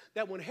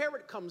 That when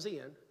Herod comes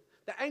in,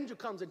 the angel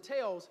comes and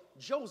tells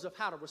Joseph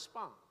how to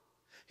respond.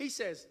 He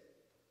says,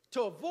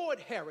 to avoid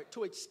Herod,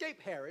 to escape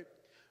Herod,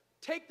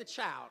 take the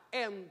child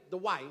and the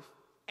wife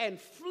and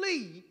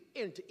flee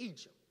into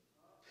Egypt.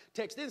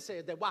 Text then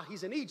says that while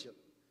he's in Egypt,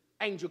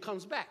 angel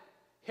comes back.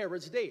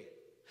 Herod's dead.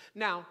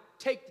 Now,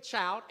 take the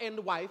child and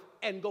the wife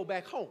and go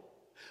back home.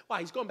 While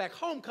he's going back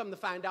home, come to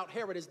find out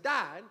Herod has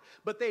died,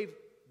 but they've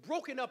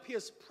broken up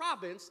his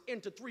province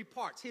into three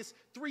parts. His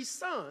three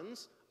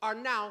sons are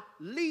now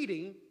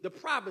leading the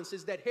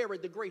provinces that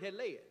Herod the Great had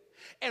led.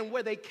 And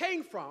where they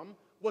came from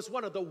was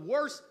one of the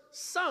worst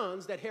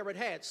sons that Herod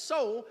had.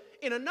 So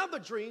in another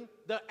dream,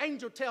 the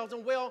angel tells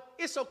him, well,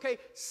 it's okay,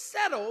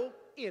 settle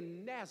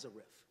in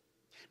Nazareth.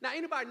 Now,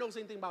 anybody knows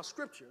anything about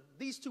scripture,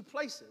 these two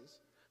places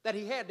that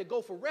he had to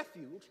go for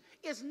refuge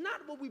is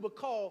not what we would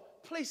call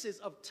places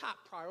of top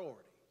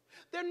priority.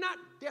 They're not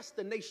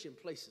destination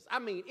places. I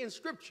mean, in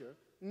scripture,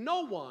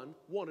 no one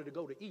wanted to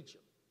go to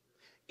Egypt.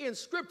 In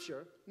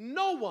scripture,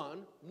 no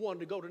one wanted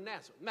to go to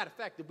Nazareth. Matter of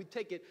fact, if we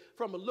take it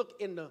from a look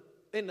in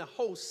the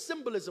whole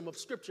symbolism of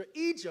scripture,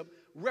 Egypt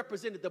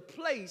represented the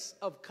place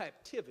of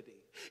captivity.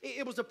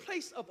 It was a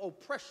place of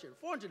oppression.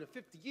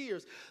 450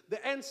 years,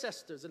 the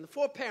ancestors and the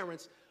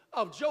foreparents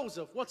of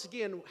Joseph, once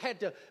again, had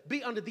to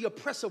be under the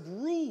oppressive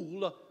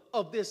rule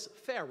of this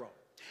Pharaoh.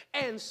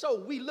 And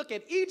so we look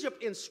at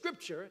Egypt in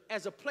scripture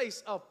as a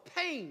place of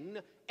pain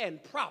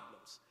and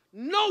problems.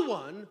 No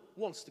one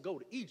wants to go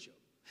to Egypt.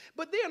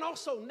 But then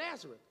also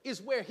Nazareth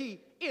is where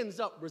he ends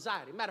up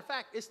residing. Matter of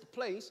fact, it's the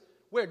place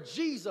where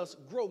Jesus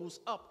grows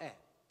up at.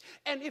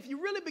 And if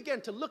you really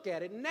begin to look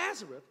at it,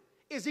 Nazareth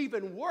is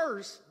even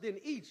worse than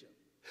Egypt.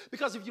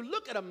 Because if you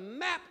look at a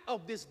map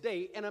of this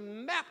day and a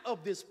map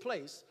of this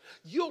place,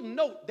 you'll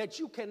note that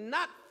you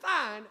cannot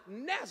find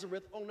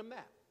Nazareth on the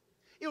map.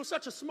 It was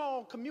such a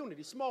small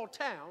community, small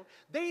town,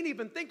 they didn't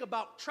even think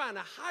about trying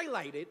to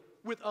highlight it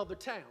with other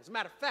towns.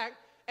 Matter of fact,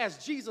 as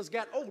Jesus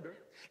got older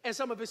and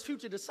some of his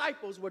future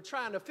disciples were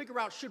trying to figure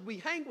out, should we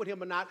hang with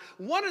him or not?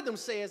 One of them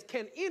says,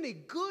 can any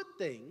good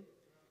thing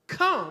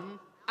come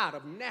out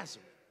of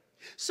Nazareth?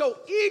 So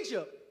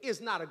Egypt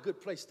is not a good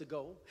place to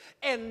go,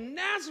 and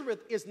Nazareth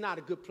is not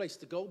a good place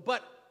to go.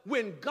 But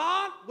when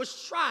God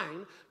was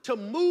trying to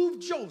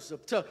move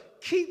Joseph, to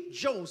keep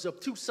Joseph,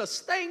 to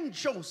sustain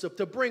Joseph,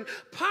 to bring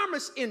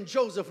promise in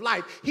Joseph's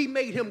life, he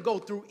made him go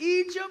through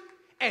Egypt,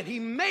 and he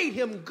made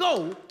him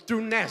go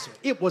through Nazareth.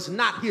 It was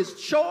not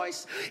his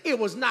choice. It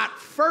was not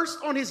first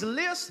on his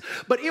list,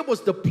 but it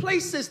was the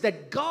places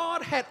that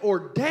God had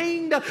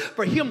ordained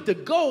for him to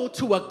go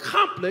to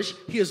accomplish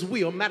his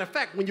will. Matter of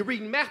fact, when you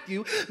read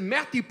Matthew,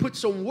 Matthew put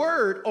some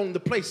word on the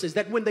places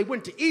that when they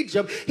went to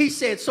Egypt, he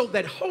said, so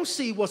that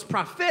Hosea was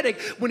prophetic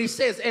when he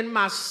says, and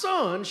my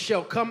son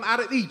shall come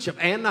out of Egypt.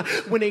 And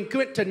when he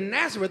went to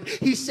Nazareth,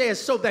 he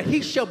says, so that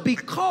he shall be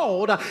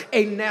called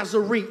a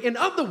Nazarene. In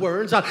other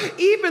words,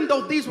 even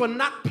though these were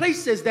not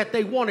places that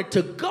they wanted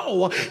to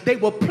go, they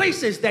were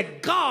places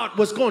that God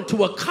was going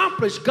to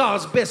accomplish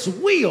God's best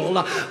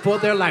will for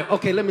their life.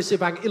 Okay, let me see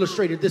if I can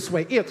illustrate it this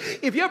way.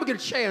 If you ever get a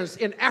chance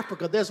in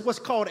Africa, there's what's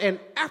called an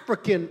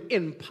African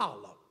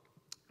impala.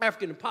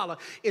 African impala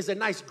is a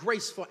nice,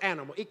 graceful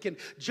animal. It can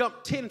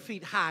jump 10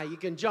 feet high. It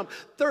can jump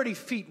 30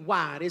 feet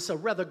wide. It's a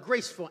rather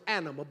graceful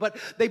animal. But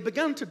they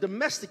begun to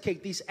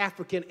domesticate these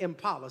African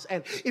impalas.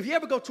 And if you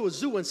ever go to a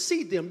zoo and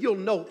see them, you'll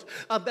note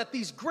that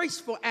these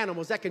graceful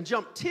animals that can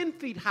jump 10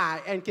 feet high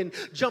and can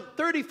jump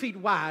 30 feet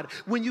wide,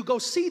 when you go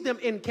see them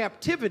in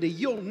captivity,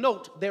 you'll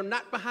note they're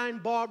not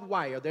behind barbed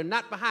wire. They're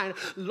not behind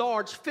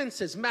large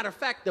fences. Matter of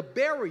fact, the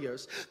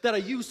barriers that are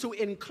used to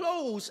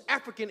enclose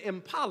African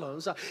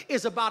impalas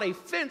is about a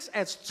fence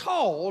as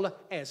tall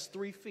as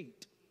 3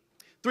 feet.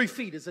 3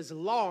 feet is as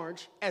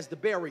large as the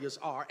barriers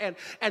are.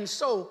 And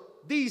so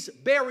these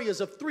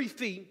barriers of 3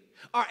 feet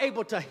are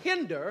able to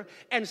hinder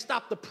and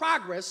stop the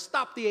progress,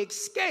 stop the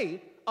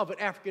escape of an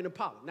African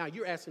impala. Now,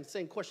 you're asking the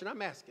same question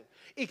I'm asking.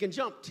 It can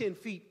jump 10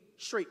 feet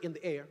straight in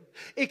the air.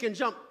 It can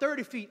jump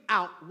 30 feet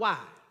out wide.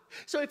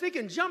 So if it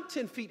can jump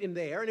 10 feet in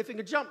the air and if it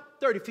can jump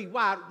 30 feet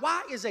wide,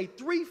 why is a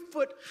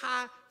 3-foot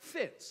high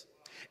fence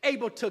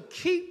able to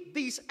keep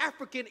these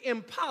African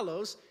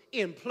impalas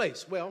in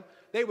place? Well,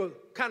 they were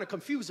kind of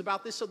confused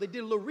about this, so they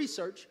did a little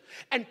research,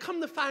 and come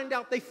to find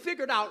out, they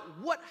figured out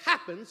what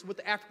happens with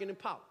the African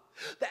impala.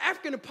 The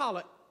African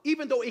impala,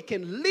 even though it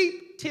can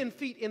leap 10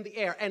 feet in the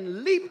air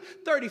and leap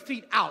 30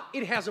 feet out,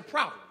 it has a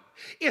problem.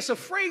 It's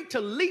afraid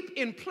to leap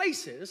in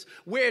places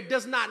where it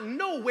does not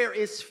know where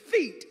its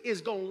feet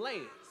is going to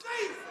land.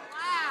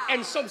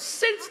 And so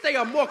since they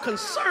are more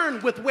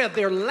concerned with where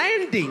they're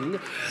landing,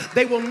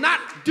 they will not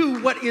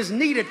do what is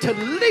needed to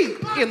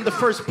leap in the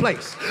first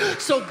place.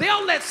 So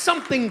they'll let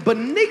something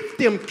beneath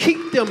them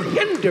keep them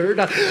hindered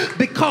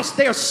because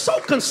they're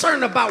so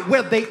concerned about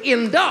where they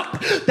end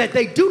up that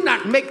they do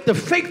not make the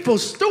faithful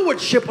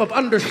stewardship of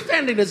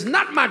understanding. It's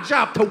not my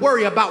job to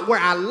worry about where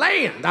I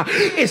land.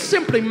 It's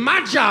simply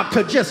my job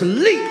to just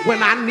leap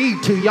when I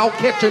need to. Y'all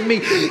catching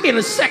me in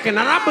a second.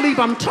 And I believe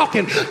I'm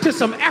talking to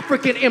some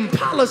African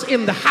impalas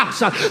in the house.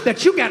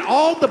 That you got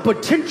all the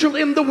potential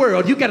in the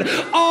world, you got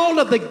all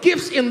of the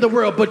gifts in the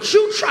world, but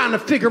you trying to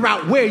figure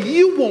out where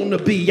you want to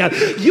be.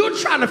 You're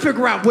trying to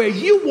figure out where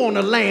you want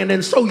to land,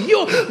 and so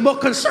you're more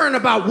concerned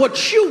about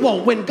what you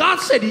want. When God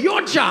said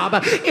your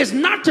job is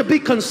not to be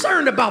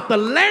concerned about the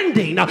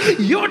landing,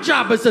 your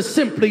job is to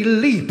simply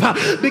leap,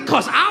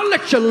 because I'll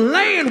let you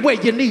land where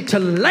you need to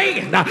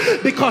land,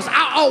 because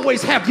I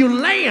always have you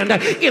land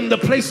in the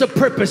place of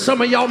purpose.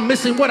 Some of y'all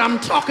missing what I'm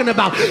talking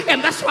about,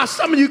 and that's why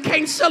some of you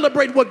can't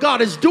celebrate what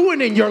God is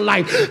doing in your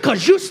life,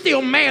 because you're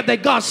still mad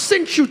that God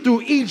sent you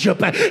through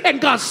Egypt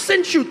and God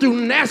sent you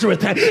through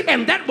Nazareth,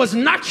 and that was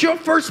not your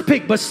first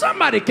pick. But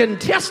somebody can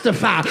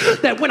testify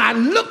that when I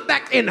look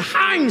back in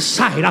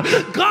hindsight,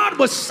 God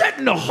was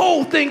setting the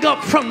whole thing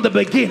up from the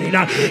beginning,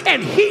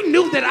 and he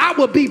knew that I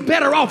would be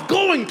better off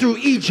going through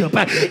Egypt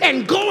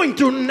and going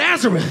through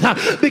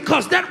Nazareth,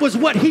 because that was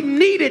what he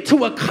needed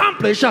to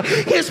accomplish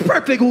his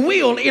perfect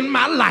will in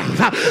my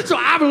life. So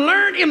I've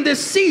learned in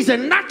this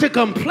season not to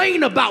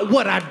complain about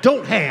what I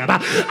don't have.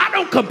 I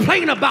don't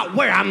complain about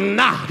where I'm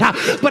not,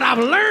 but I've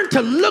learned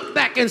to look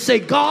back and say,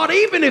 God,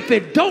 even if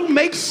it don't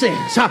make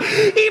sense,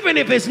 even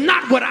if it's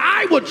not what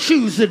I would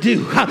choose to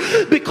do,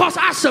 because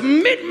I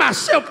submit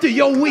myself to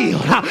your will,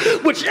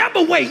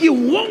 whichever way you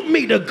want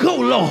me to go,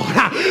 Lord,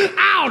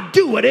 I'll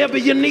do whatever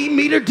you need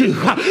me to do.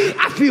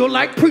 I feel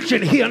like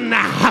preaching here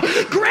now.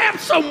 Grab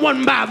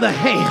someone by the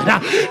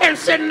hand and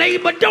say,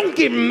 neighbor, don't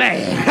get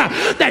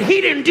mad that he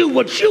didn't do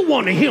what you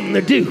wanted him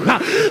to do,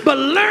 but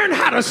learn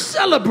how to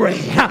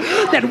celebrate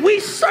that we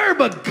serve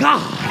a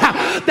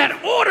God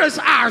that orders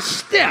our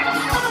steps.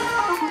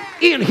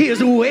 in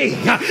his way,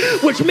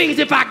 which means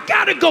if I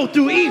gotta go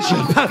through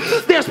Egypt,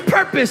 there's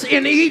purpose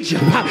in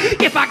Egypt.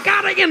 If I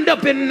gotta end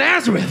up in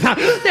Nazareth,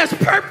 there's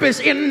purpose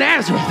in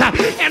Nazareth.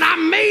 And I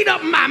made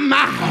up my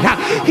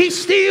mind,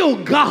 he's still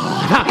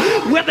God.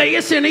 Whether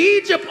it's in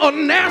Egypt or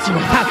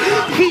Nazareth,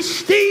 he's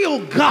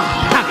still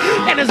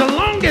God. And as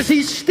long as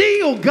he's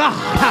still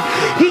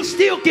God, he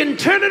still can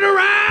turn it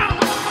around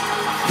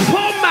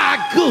for my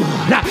good.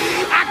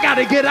 I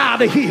gotta get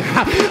out of here.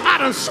 I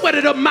done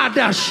sweated up my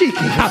dashiki.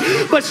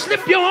 But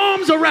slip your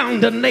arms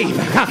around the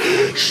neighbor.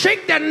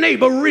 Shake that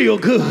neighbor real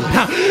good.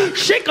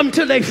 Shake them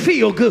till they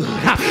feel good.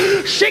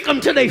 Shake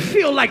them till they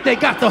feel like they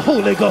got the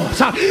Holy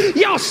Ghost.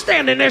 Y'all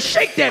standing there,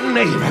 shake that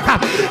neighbor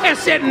and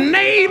said,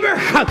 neighbor,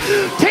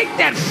 take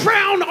that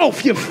frown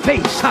off your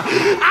face.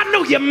 I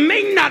know you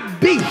may not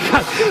be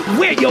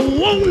where you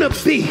wanna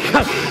be,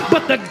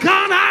 but the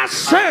God I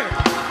serve,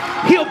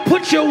 he'll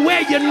put you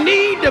where you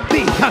need to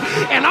be.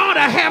 And ought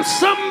to have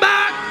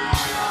somebody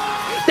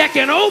that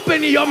can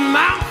open your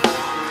mouth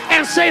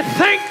and say,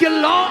 thank you,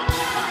 Lord,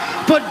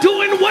 for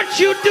doing what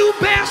you do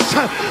best,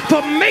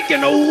 for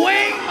making a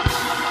way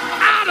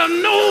out of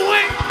no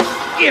way.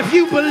 If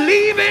you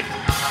believe it,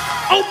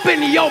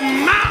 open your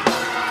mouth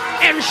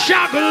and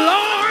shout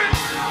glory.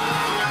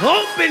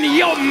 Open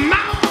your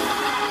mouth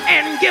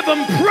and give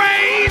him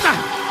praise.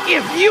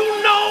 If you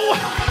know,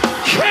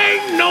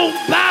 can't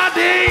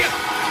nobody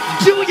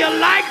do you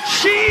like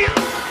cheese?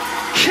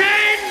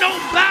 Can't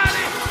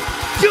nobody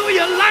do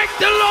you like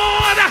the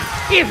Lord?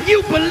 If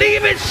you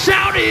believe it,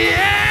 shout it.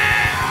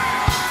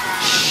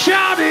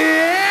 Shout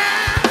it.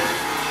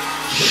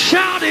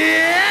 Shout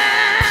it.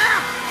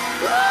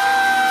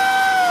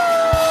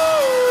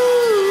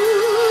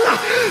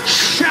 Ooh.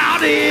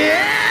 Shout it.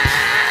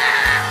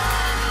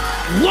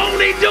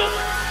 Won't he do it?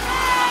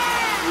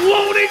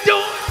 Won't he do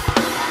it?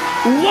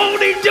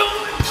 Won't he do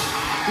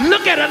it?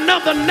 Look at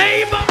another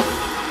neighbor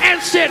and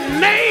said,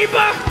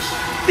 neighbor,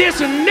 this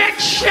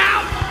next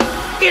shout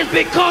is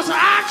because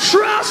I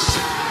trust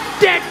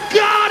that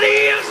God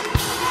is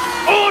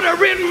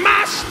ordering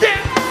my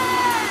step.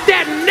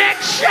 That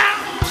next shout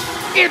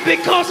is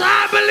because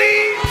I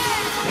believe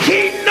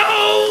he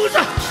knows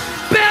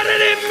better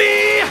than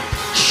me.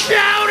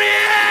 Shout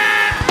it.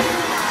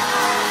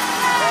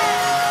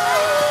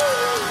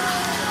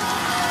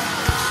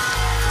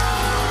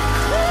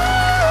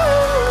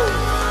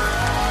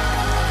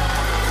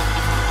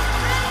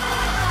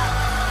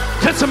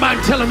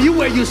 Somebody tell them you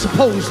where you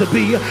supposed to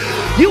be.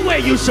 You where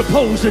you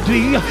supposed to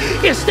be.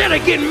 Instead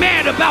of getting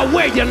mad about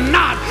where you're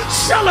not,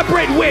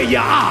 celebrate where you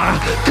are.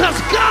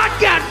 Because God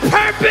got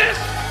purpose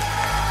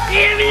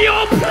in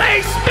your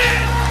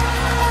placement.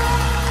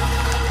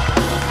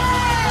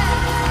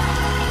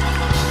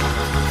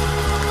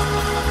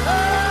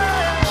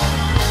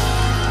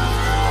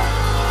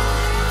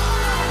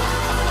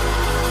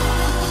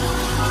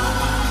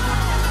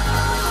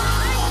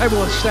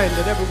 Everyone's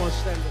standing. Everyone's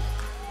standing.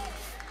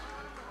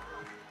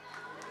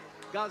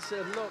 God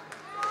said, look,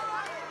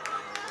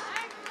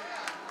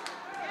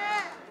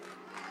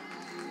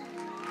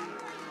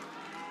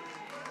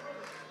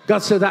 God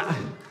said,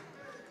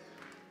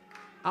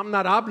 I'm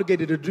not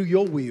obligated to do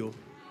your will,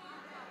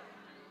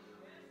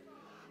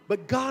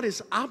 but God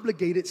is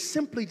obligated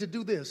simply to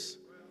do this,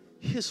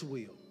 his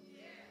will.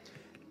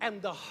 And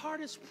the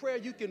hardest prayer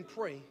you can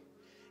pray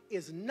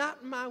is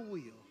not my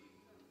will,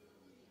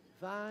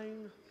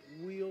 thine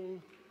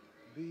will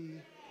be.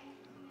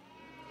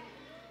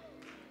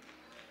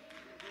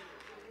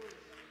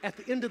 At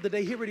the end of the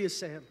day, here it is,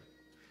 Sam.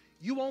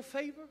 You want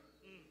favor?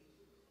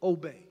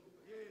 Obey.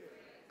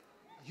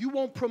 You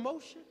want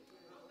promotion?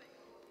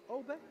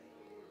 Obey.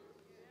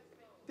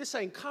 This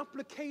ain't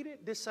complicated.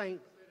 This ain't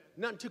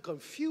nothing to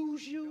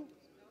confuse you.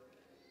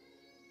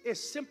 It's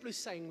simply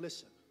saying,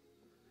 listen,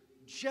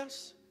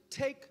 just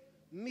take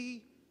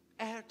me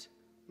at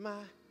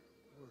my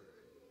word.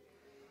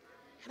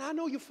 And I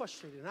know you're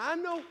frustrated. And I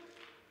know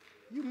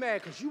you're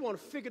mad because you want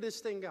to figure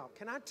this thing out.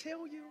 Can I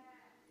tell you?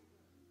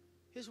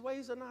 His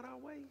ways are not our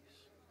ways.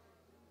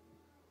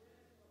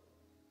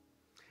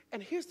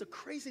 And here's the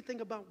crazy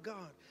thing about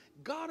God.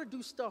 God will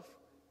do stuff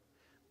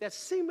that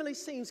seemingly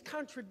seems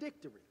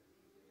contradictory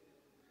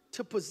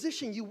to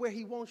position you where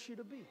he wants you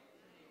to be.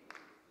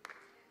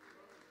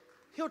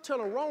 He'll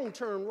turn a wrong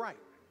turn right.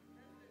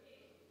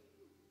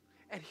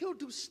 And he'll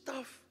do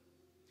stuff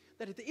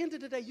that at the end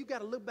of the day, you got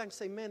to look back and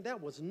say, man,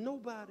 that was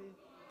nobody.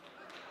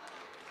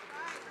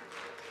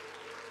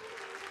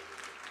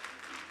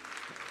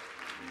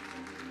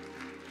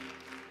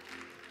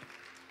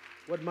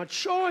 Wasn't my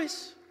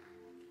choice,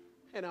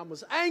 and I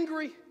was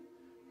angry,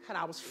 and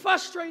I was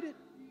frustrated.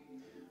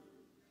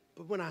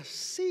 But when I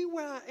see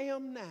where I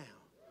am now,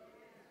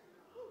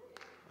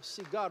 I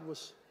see God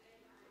was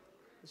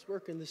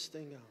working this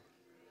thing out.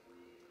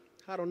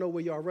 I don't know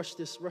where y'all rush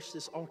this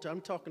altar.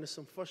 I'm talking to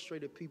some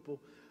frustrated people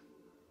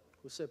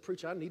who said,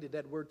 preacher, I needed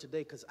that word today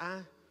because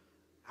I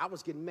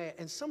was getting mad.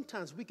 And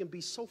sometimes we can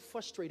be so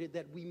frustrated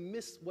that we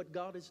miss what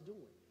God is doing.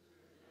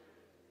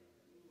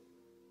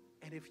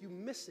 And if you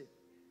miss it,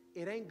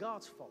 it ain't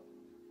God's fault.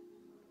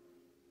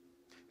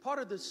 Part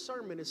of the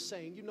sermon is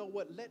saying, you know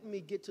what, let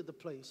me get to the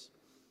place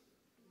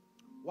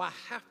where I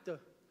have to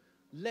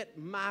let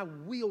my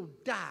will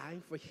die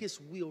for his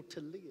will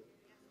to live.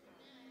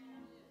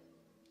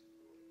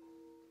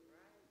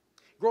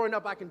 Growing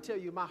up, I can tell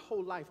you my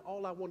whole life,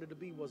 all I wanted to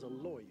be was a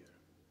lawyer.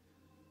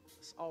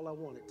 That's all I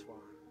wanted, Twan.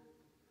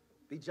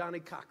 Be Johnny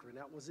Cochran,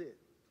 that was it.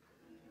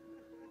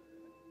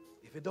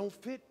 If it don't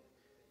fit,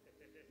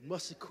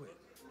 must have quit.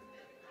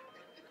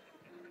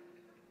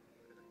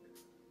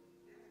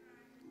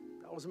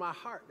 That was my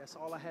heart. That's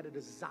all I had a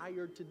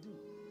desire to do.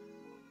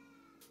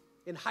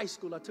 In high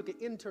school, I took an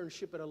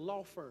internship at a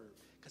law firm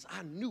because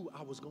I knew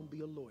I was going to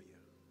be a lawyer.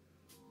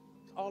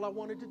 That's all I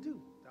wanted to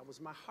do. That was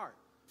my heart.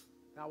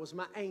 That was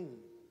my aim.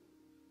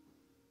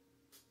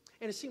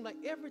 And it seemed like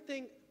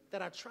everything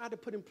that I tried to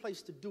put in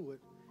place to do it,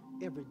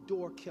 every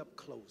door kept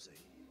closing.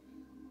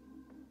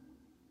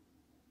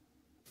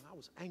 And I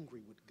was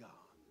angry with God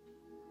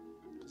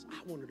because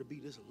I wanted to be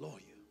this lawyer.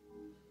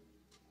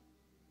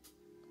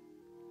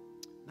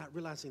 Not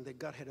realizing that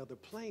God had other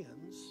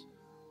plans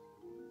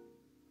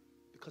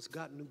because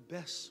God knew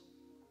best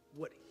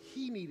what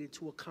he needed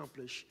to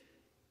accomplish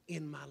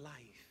in my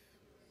life.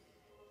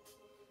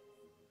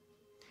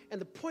 And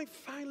the point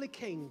finally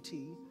came,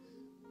 T,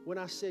 when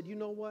I said, you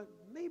know what?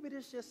 Maybe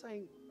this just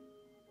ain't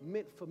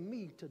meant for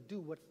me to do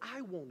what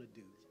I want to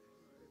do.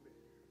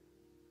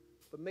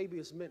 But maybe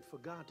it's meant for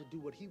God to do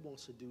what he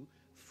wants to do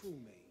through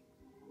me.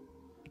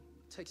 It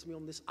takes me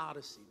on this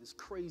odyssey, this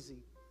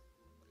crazy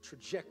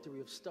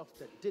trajectory of stuff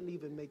that didn't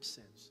even make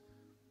sense.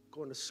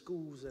 Going to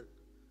schools that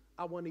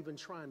I wasn't even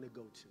trying to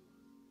go to.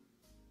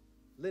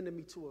 Lending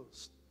me to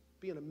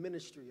being a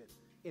ministry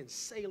in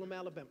Salem,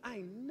 Alabama. I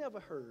ain't never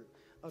heard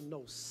of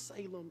no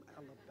Salem,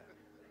 Alabama.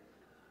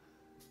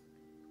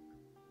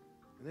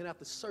 And then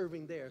after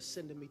serving there,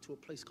 sending me to a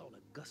place called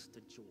Augusta,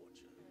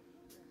 Georgia.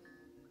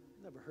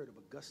 Never heard of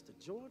Augusta,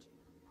 Georgia.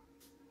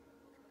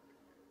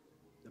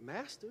 The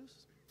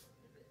Masters,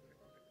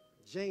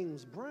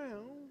 James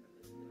Brown.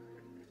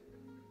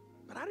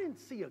 But I didn't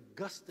see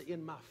Augusta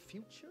in my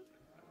future.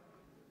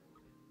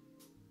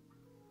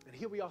 And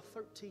here we are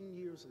 13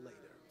 years later.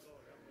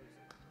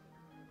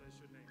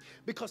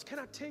 Because can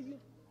I tell you,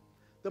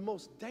 the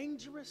most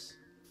dangerous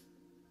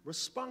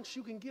response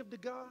you can give to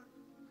God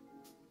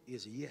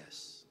is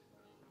yes.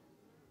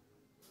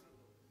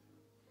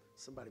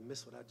 Somebody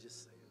missed what I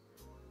just said.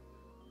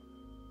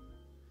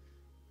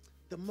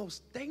 The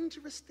most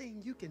dangerous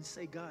thing you can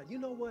say, God, you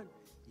know what?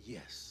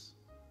 Yes.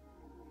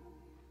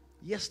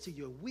 Yes to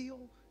your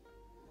will.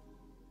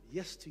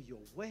 Yes to your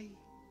way.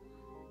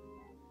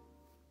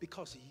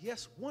 Because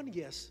yes, one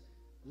yes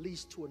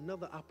leads to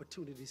another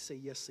opportunity to say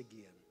yes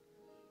again.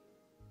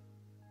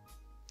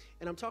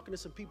 And I'm talking to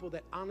some people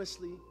that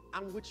honestly,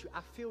 I'm with you. I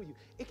feel you.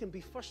 It can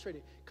be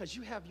frustrating because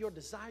you have your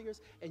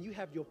desires and you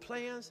have your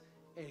plans.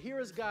 And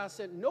here is God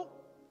saying,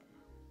 nope.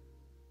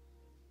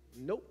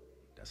 Nope,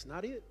 that's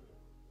not it.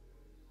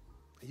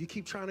 And you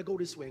keep trying to go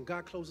this way and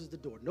God closes the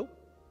door. Nope.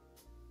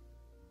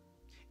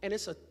 And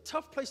it's a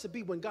tough place to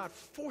be when God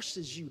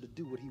forces you to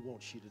do what he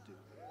wants you to do.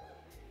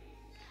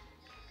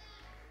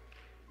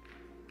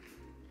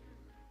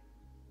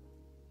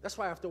 That's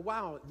why after a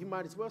while, you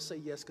might as well say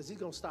yes, because he's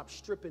going to stop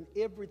stripping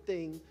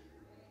everything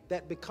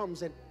that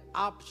becomes an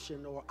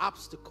option or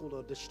obstacle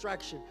or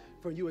distraction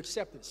from you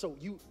accepting. So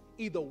you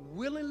either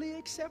willingly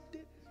accept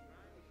it,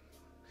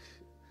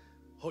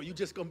 or you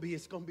just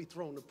it's going to be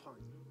thrown upon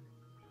you.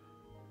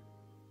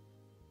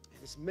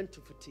 And it's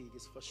mental fatigue,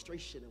 it's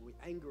frustration, and we're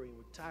angry and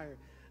we're tired,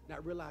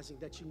 not realizing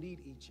that you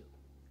need Egypt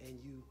and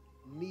you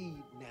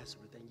need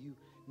Nazareth and you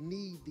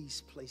need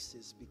these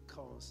places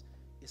because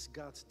it's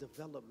God's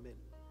development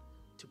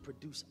to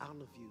produce out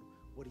of you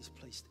what he's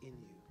placed in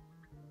you.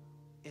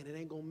 And it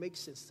ain't going to make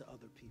sense to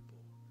other people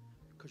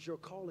because your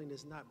calling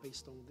is not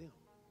based on them.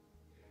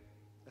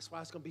 That's why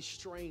it's going to be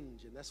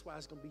strange, and that's why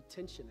it's going to be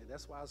tension, and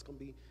that's why it's going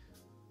to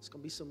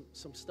be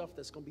some stuff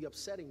that's going to be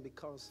upsetting,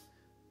 because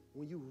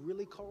when you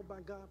really called by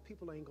God,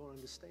 people ain't going to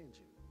understand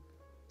you.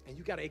 And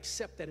you got to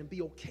accept that and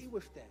be okay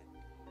with that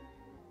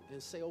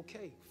and say,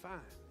 okay, fine,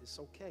 it's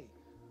okay.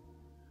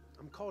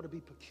 I'm called to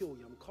be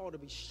peculiar. I'm called to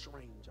be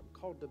strange. I'm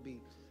called to be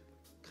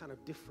kind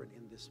of different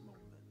in this moment.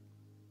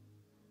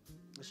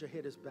 As your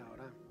head is bowed,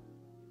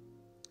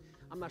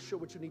 I'm not sure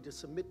what you need to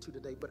submit to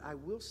today, but I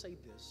will say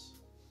this.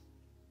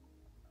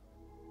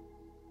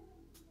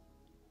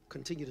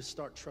 Continue to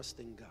start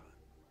trusting God.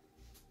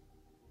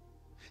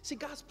 See,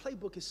 God's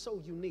playbook is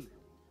so unique.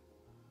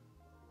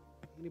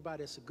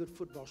 Anybody that's a good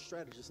football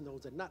strategist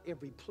knows that not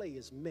every play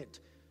is meant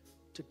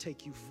to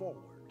take you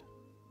forward.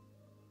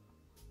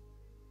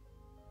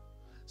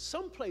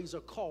 Some plays are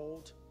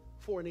called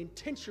for an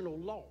intentional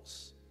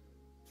loss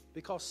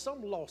because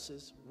some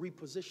losses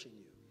reposition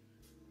you.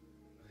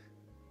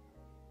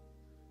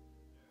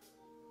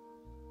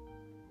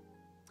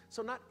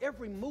 So not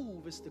every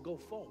move is to go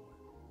forward.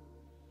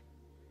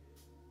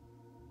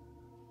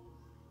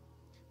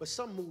 But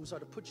some moves are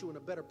to put you in a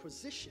better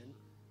position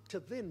to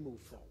then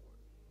move forward.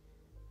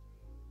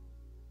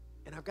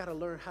 And I've got to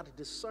learn how to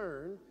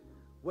discern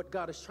what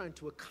God is trying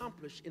to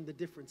accomplish in the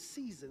different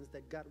seasons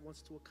that God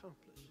wants to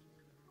accomplish.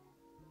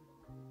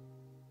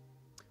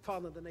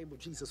 Father, in the name of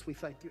Jesus, we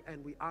thank you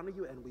and we honor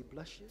you and we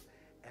bless you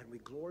and we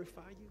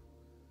glorify you.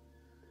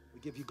 We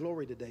give you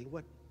glory today.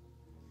 What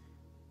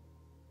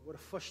a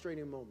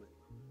frustrating moment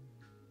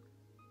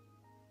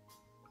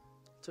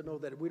to know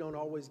that we don't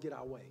always get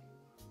our way.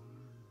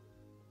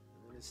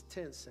 And it's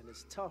tense and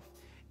it's tough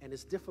and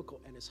it's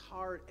difficult and it's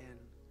hard. And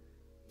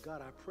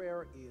God, our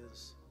prayer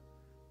is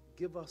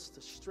give us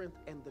the strength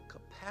and the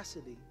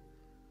capacity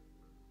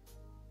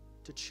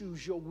to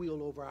choose your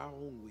will over our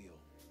own will.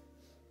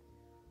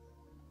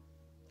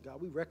 God,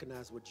 we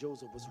recognize what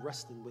Joseph was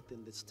wrestling with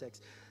in this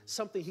text.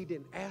 Something he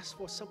didn't ask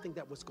for, something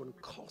that was going to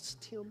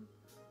cost him,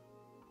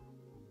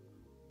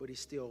 but he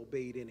still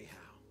obeyed anyhow.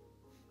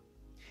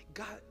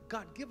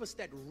 God, give us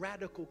that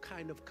radical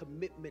kind of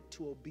commitment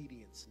to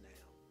obedience now.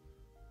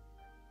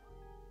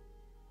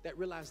 That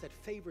realize that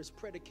favor is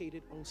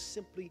predicated on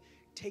simply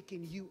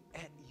taking you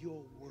at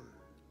your word.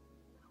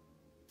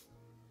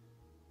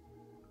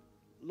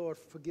 Lord,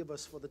 forgive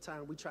us for the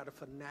time we try to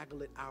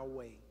finagle it our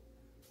way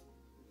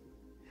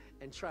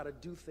and try to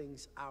do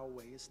things our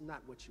way. It's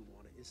not what you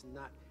wanted. It's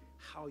not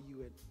how you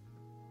had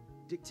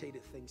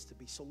dictated things to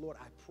be. So, Lord,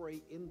 I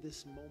pray in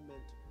this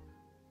moment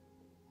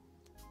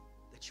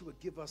that you would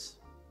give us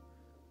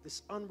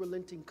this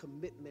unrelenting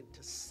commitment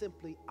to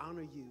simply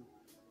honor you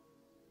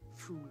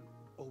through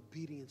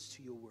obedience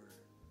to your word.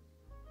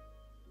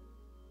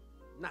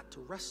 Not to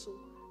wrestle,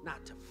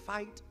 not to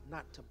fight,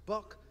 not to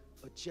buck,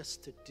 but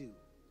just to do.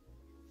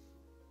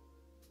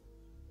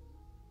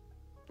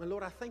 And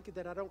Lord, I thank you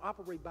that I don't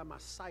operate by my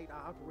sight,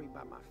 I operate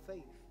by my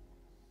faith.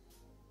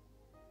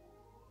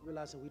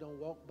 Realizing we don't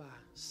walk by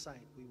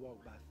sight, we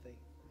walk by faith.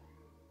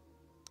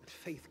 And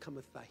faith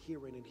cometh by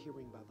hearing, and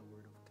hearing by the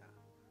word of God.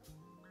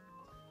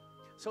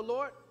 So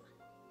Lord,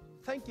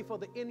 thank you for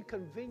the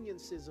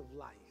inconveniences of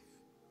life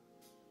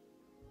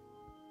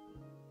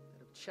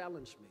that have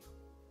challenged me.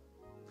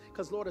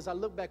 Because Lord, as I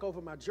look back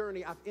over my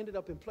journey, I've ended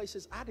up in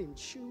places I didn't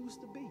choose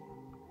to be.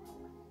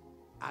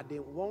 I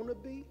didn't want to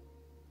be.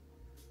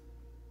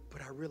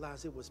 But I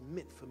realized it was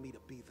meant for me to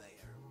be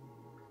there.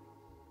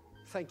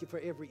 Thank you for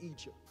every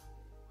Egypt.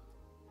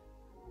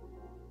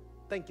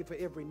 Thank you for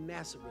every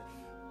Nazareth.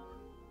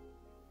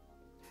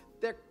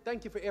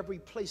 Thank you for every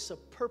place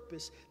of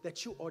purpose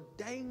that you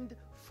ordained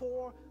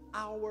for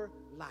our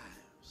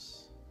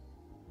lives.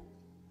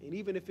 And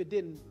even if it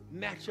didn't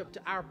match up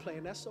to our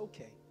plan, that's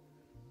okay.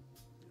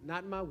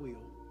 Not my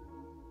will,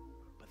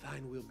 but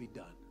thine will be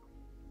done.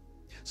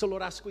 So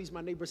Lord, I squeeze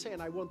my neighbor's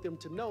hand. I want them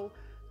to know,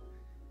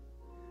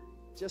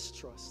 just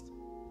trust.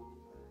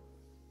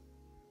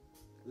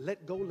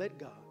 Let go, let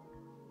God.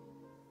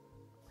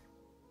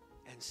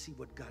 And see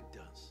what God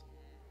does.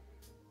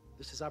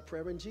 This is our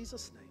prayer in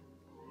Jesus' name.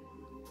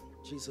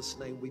 In Jesus'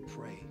 name we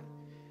pray.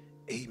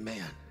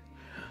 Amen.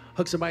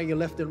 Hug somebody on your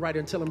left and right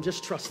and tell them,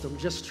 just trust them,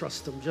 just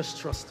trust them, just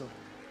trust them.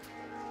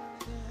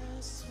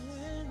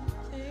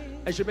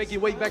 As you make your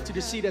way back to the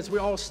seat, as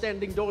we're all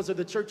standing, doors of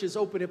the church is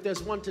open. If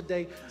there's one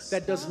today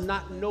that does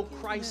not know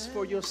Christ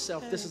for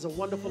yourself, this is a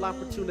wonderful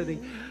opportunity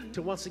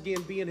to once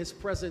again be in his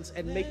presence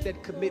and make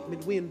that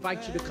commitment. We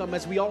invite you to come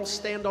as we all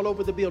stand all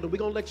over the building. We're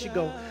going to let you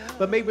go.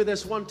 But maybe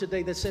there's one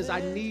today that says,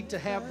 I need to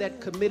have that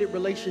committed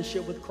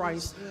relationship with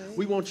Christ.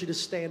 We want you to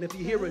stand. If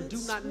you're here and do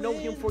not know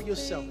him for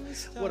yourself,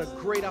 what a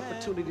great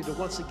opportunity to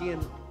once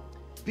again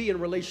be in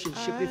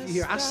relationship. If you're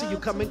here, I see you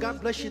coming.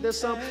 God bless you. There's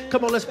some.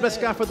 Come on, let's bless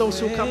God for those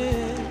who come.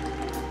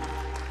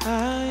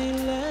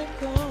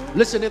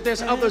 Listen, if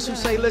there's others who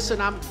say, listen,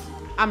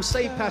 I'm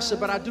saved, Pastor,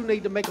 but I do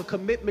need to make a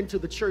commitment to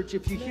the church.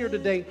 If you're here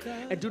today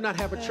and do not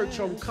have a church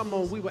home, come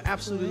on. We would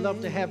absolutely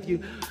love to have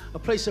you. A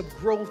place of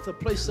growth, a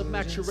place of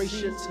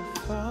maturation,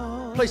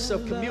 a place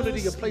of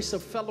community, a place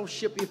of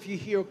fellowship. If you're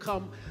here,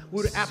 come.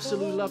 We would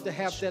absolutely love to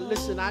have that.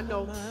 Listen, I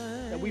know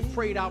that we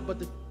prayed out, but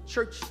the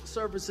church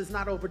service is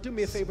not over. Do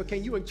me a favor.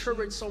 Can you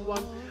encourage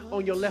someone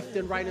on your left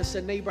and right and say,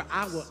 neighbor,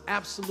 I will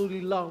absolutely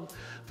love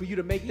for you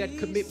to make that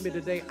commitment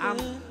today.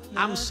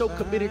 I'm so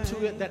committed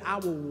to it that I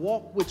will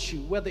walk with you,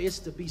 whether it's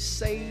to be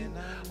saved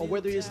or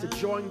whether it's to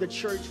join the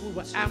church. We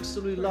will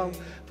absolutely love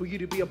for you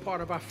to be a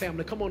part of our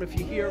family. Come on, if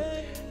you're here.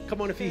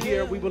 Come on, if you're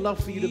here. We would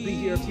love for you to be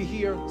here. If you're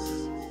here,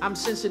 I'm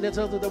sensing there's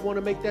others that want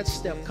to make that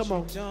step. Come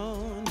on.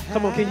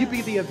 Come on. Can you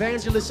be the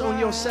evangelist on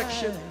your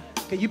section?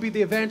 Can you be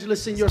the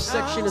evangelist in your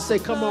section and say,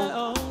 come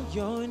on.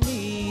 Your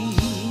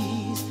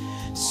knees.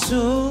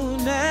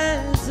 Soon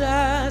as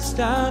I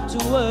stop to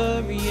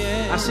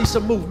worrying. I see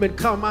some movement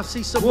come. I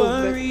see some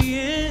movement.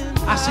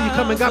 I see you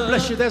coming. God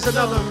bless you. There's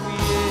another.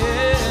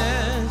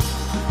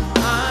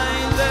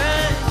 I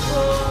let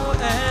go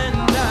and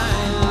I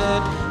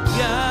let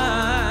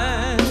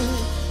God.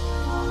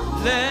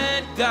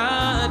 Let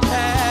God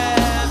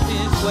have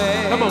his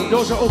way. Come on,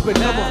 doors are open.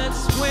 Come on.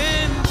 That's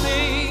when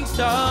things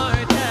start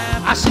happening.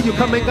 I see you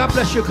coming. God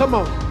bless you. Come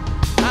on.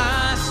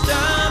 I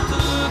stopped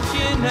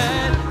looking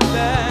at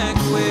back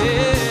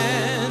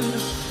when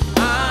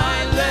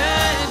I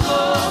let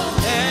go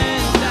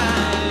and I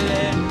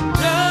let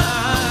God.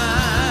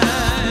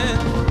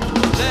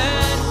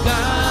 Let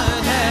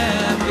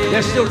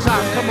There's still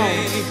time. Come on.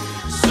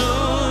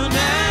 Soon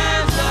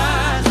as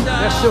I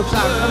stop There's still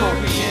time. Come on.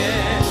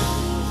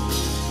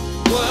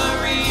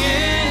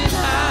 worrying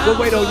how We'll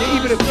wait on you,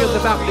 even if you're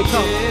about to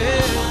come.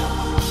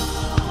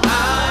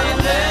 I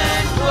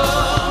let go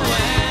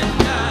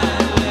and I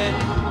let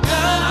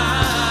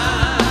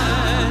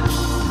God.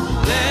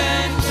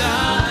 Let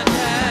God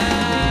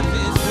have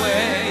His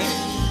way.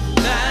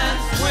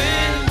 That's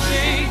when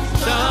things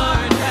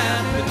start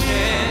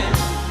happening.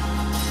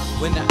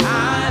 When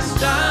I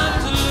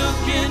stop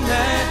looking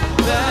at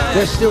that.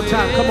 There's still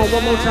time. Come on,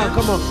 one more time.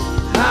 Come on.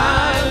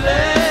 I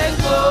let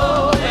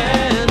go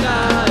and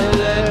I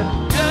let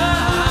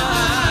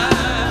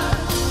God.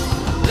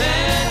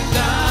 Let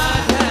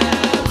God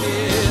have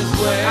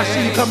His way. I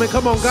see you coming.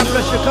 Come on. God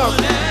bless you. Come.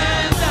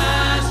 As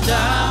I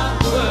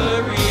stop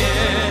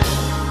worrying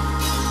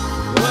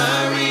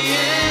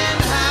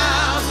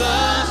how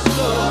the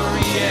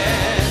story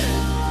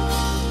ends,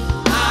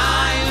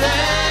 I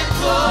let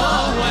go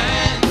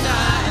and I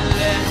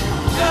let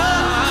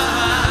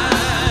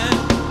God.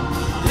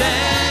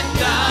 Let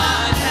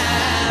God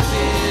have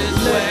His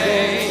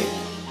way.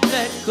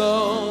 Let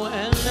go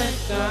and let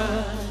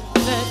God.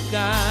 Let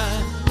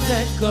God.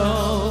 Let go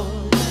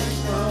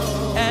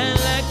and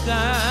let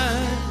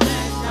God.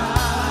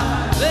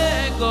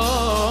 Let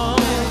go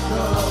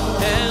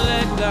and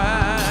let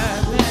God.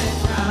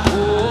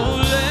 Oh,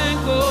 let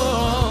go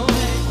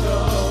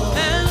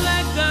and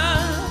let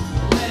God.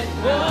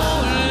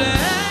 Oh,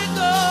 let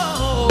go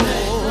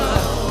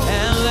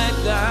and let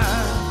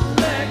God.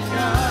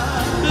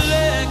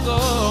 Let go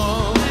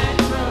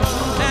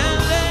and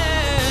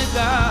let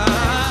God.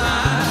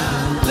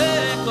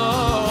 Let go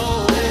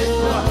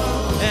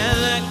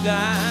and let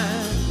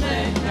God.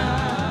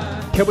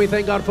 Can we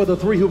thank God for the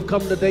three who've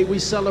come today? We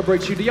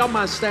celebrate you. Do y'all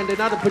mind standing?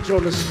 Not to put you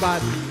on the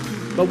spot,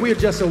 but we're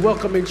just a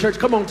welcoming church.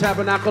 Come on,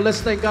 Tabernacle. Let's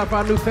thank God for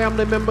our new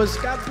family members.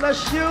 God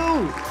bless you.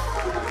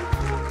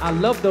 I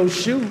love those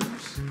shoes.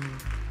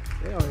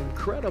 They are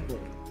incredible.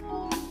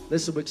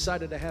 Listen, we're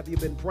excited to have you.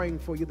 Been praying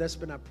for you. That's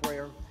been our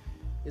prayer.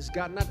 Is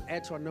God not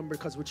add to our number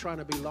because we're trying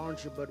to be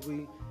larger, but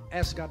we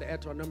ask God to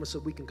add to our number so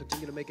we can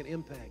continue to make an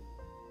impact.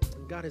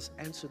 And God has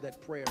answered that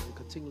prayer and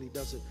continually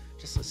does it.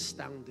 Just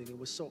astounding. And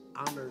we're so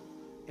honored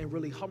and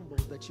really humbled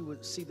that you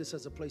would see this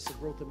as a place of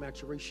growth and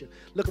maturation.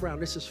 Look around.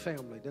 This is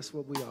family. That's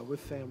what we are. We're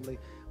family.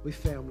 We're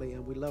family,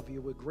 and we love you.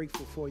 We're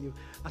grateful for you.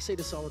 I say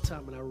this all the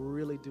time, and I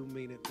really do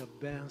mean it. The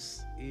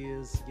best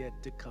is yet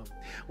to come.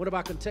 One of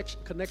our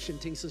connection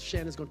teams, Sister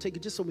Shannon's going to take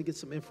it just so we get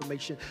some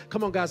information.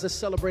 Come on, guys. Let's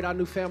celebrate our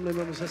new family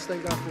members. Let's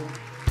thank God for them.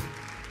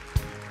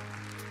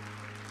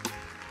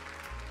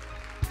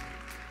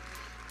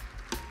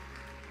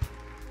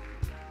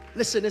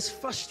 Listen, it's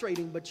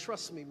frustrating, but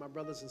trust me, my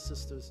brothers and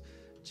sisters,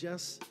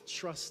 just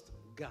trust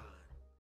God.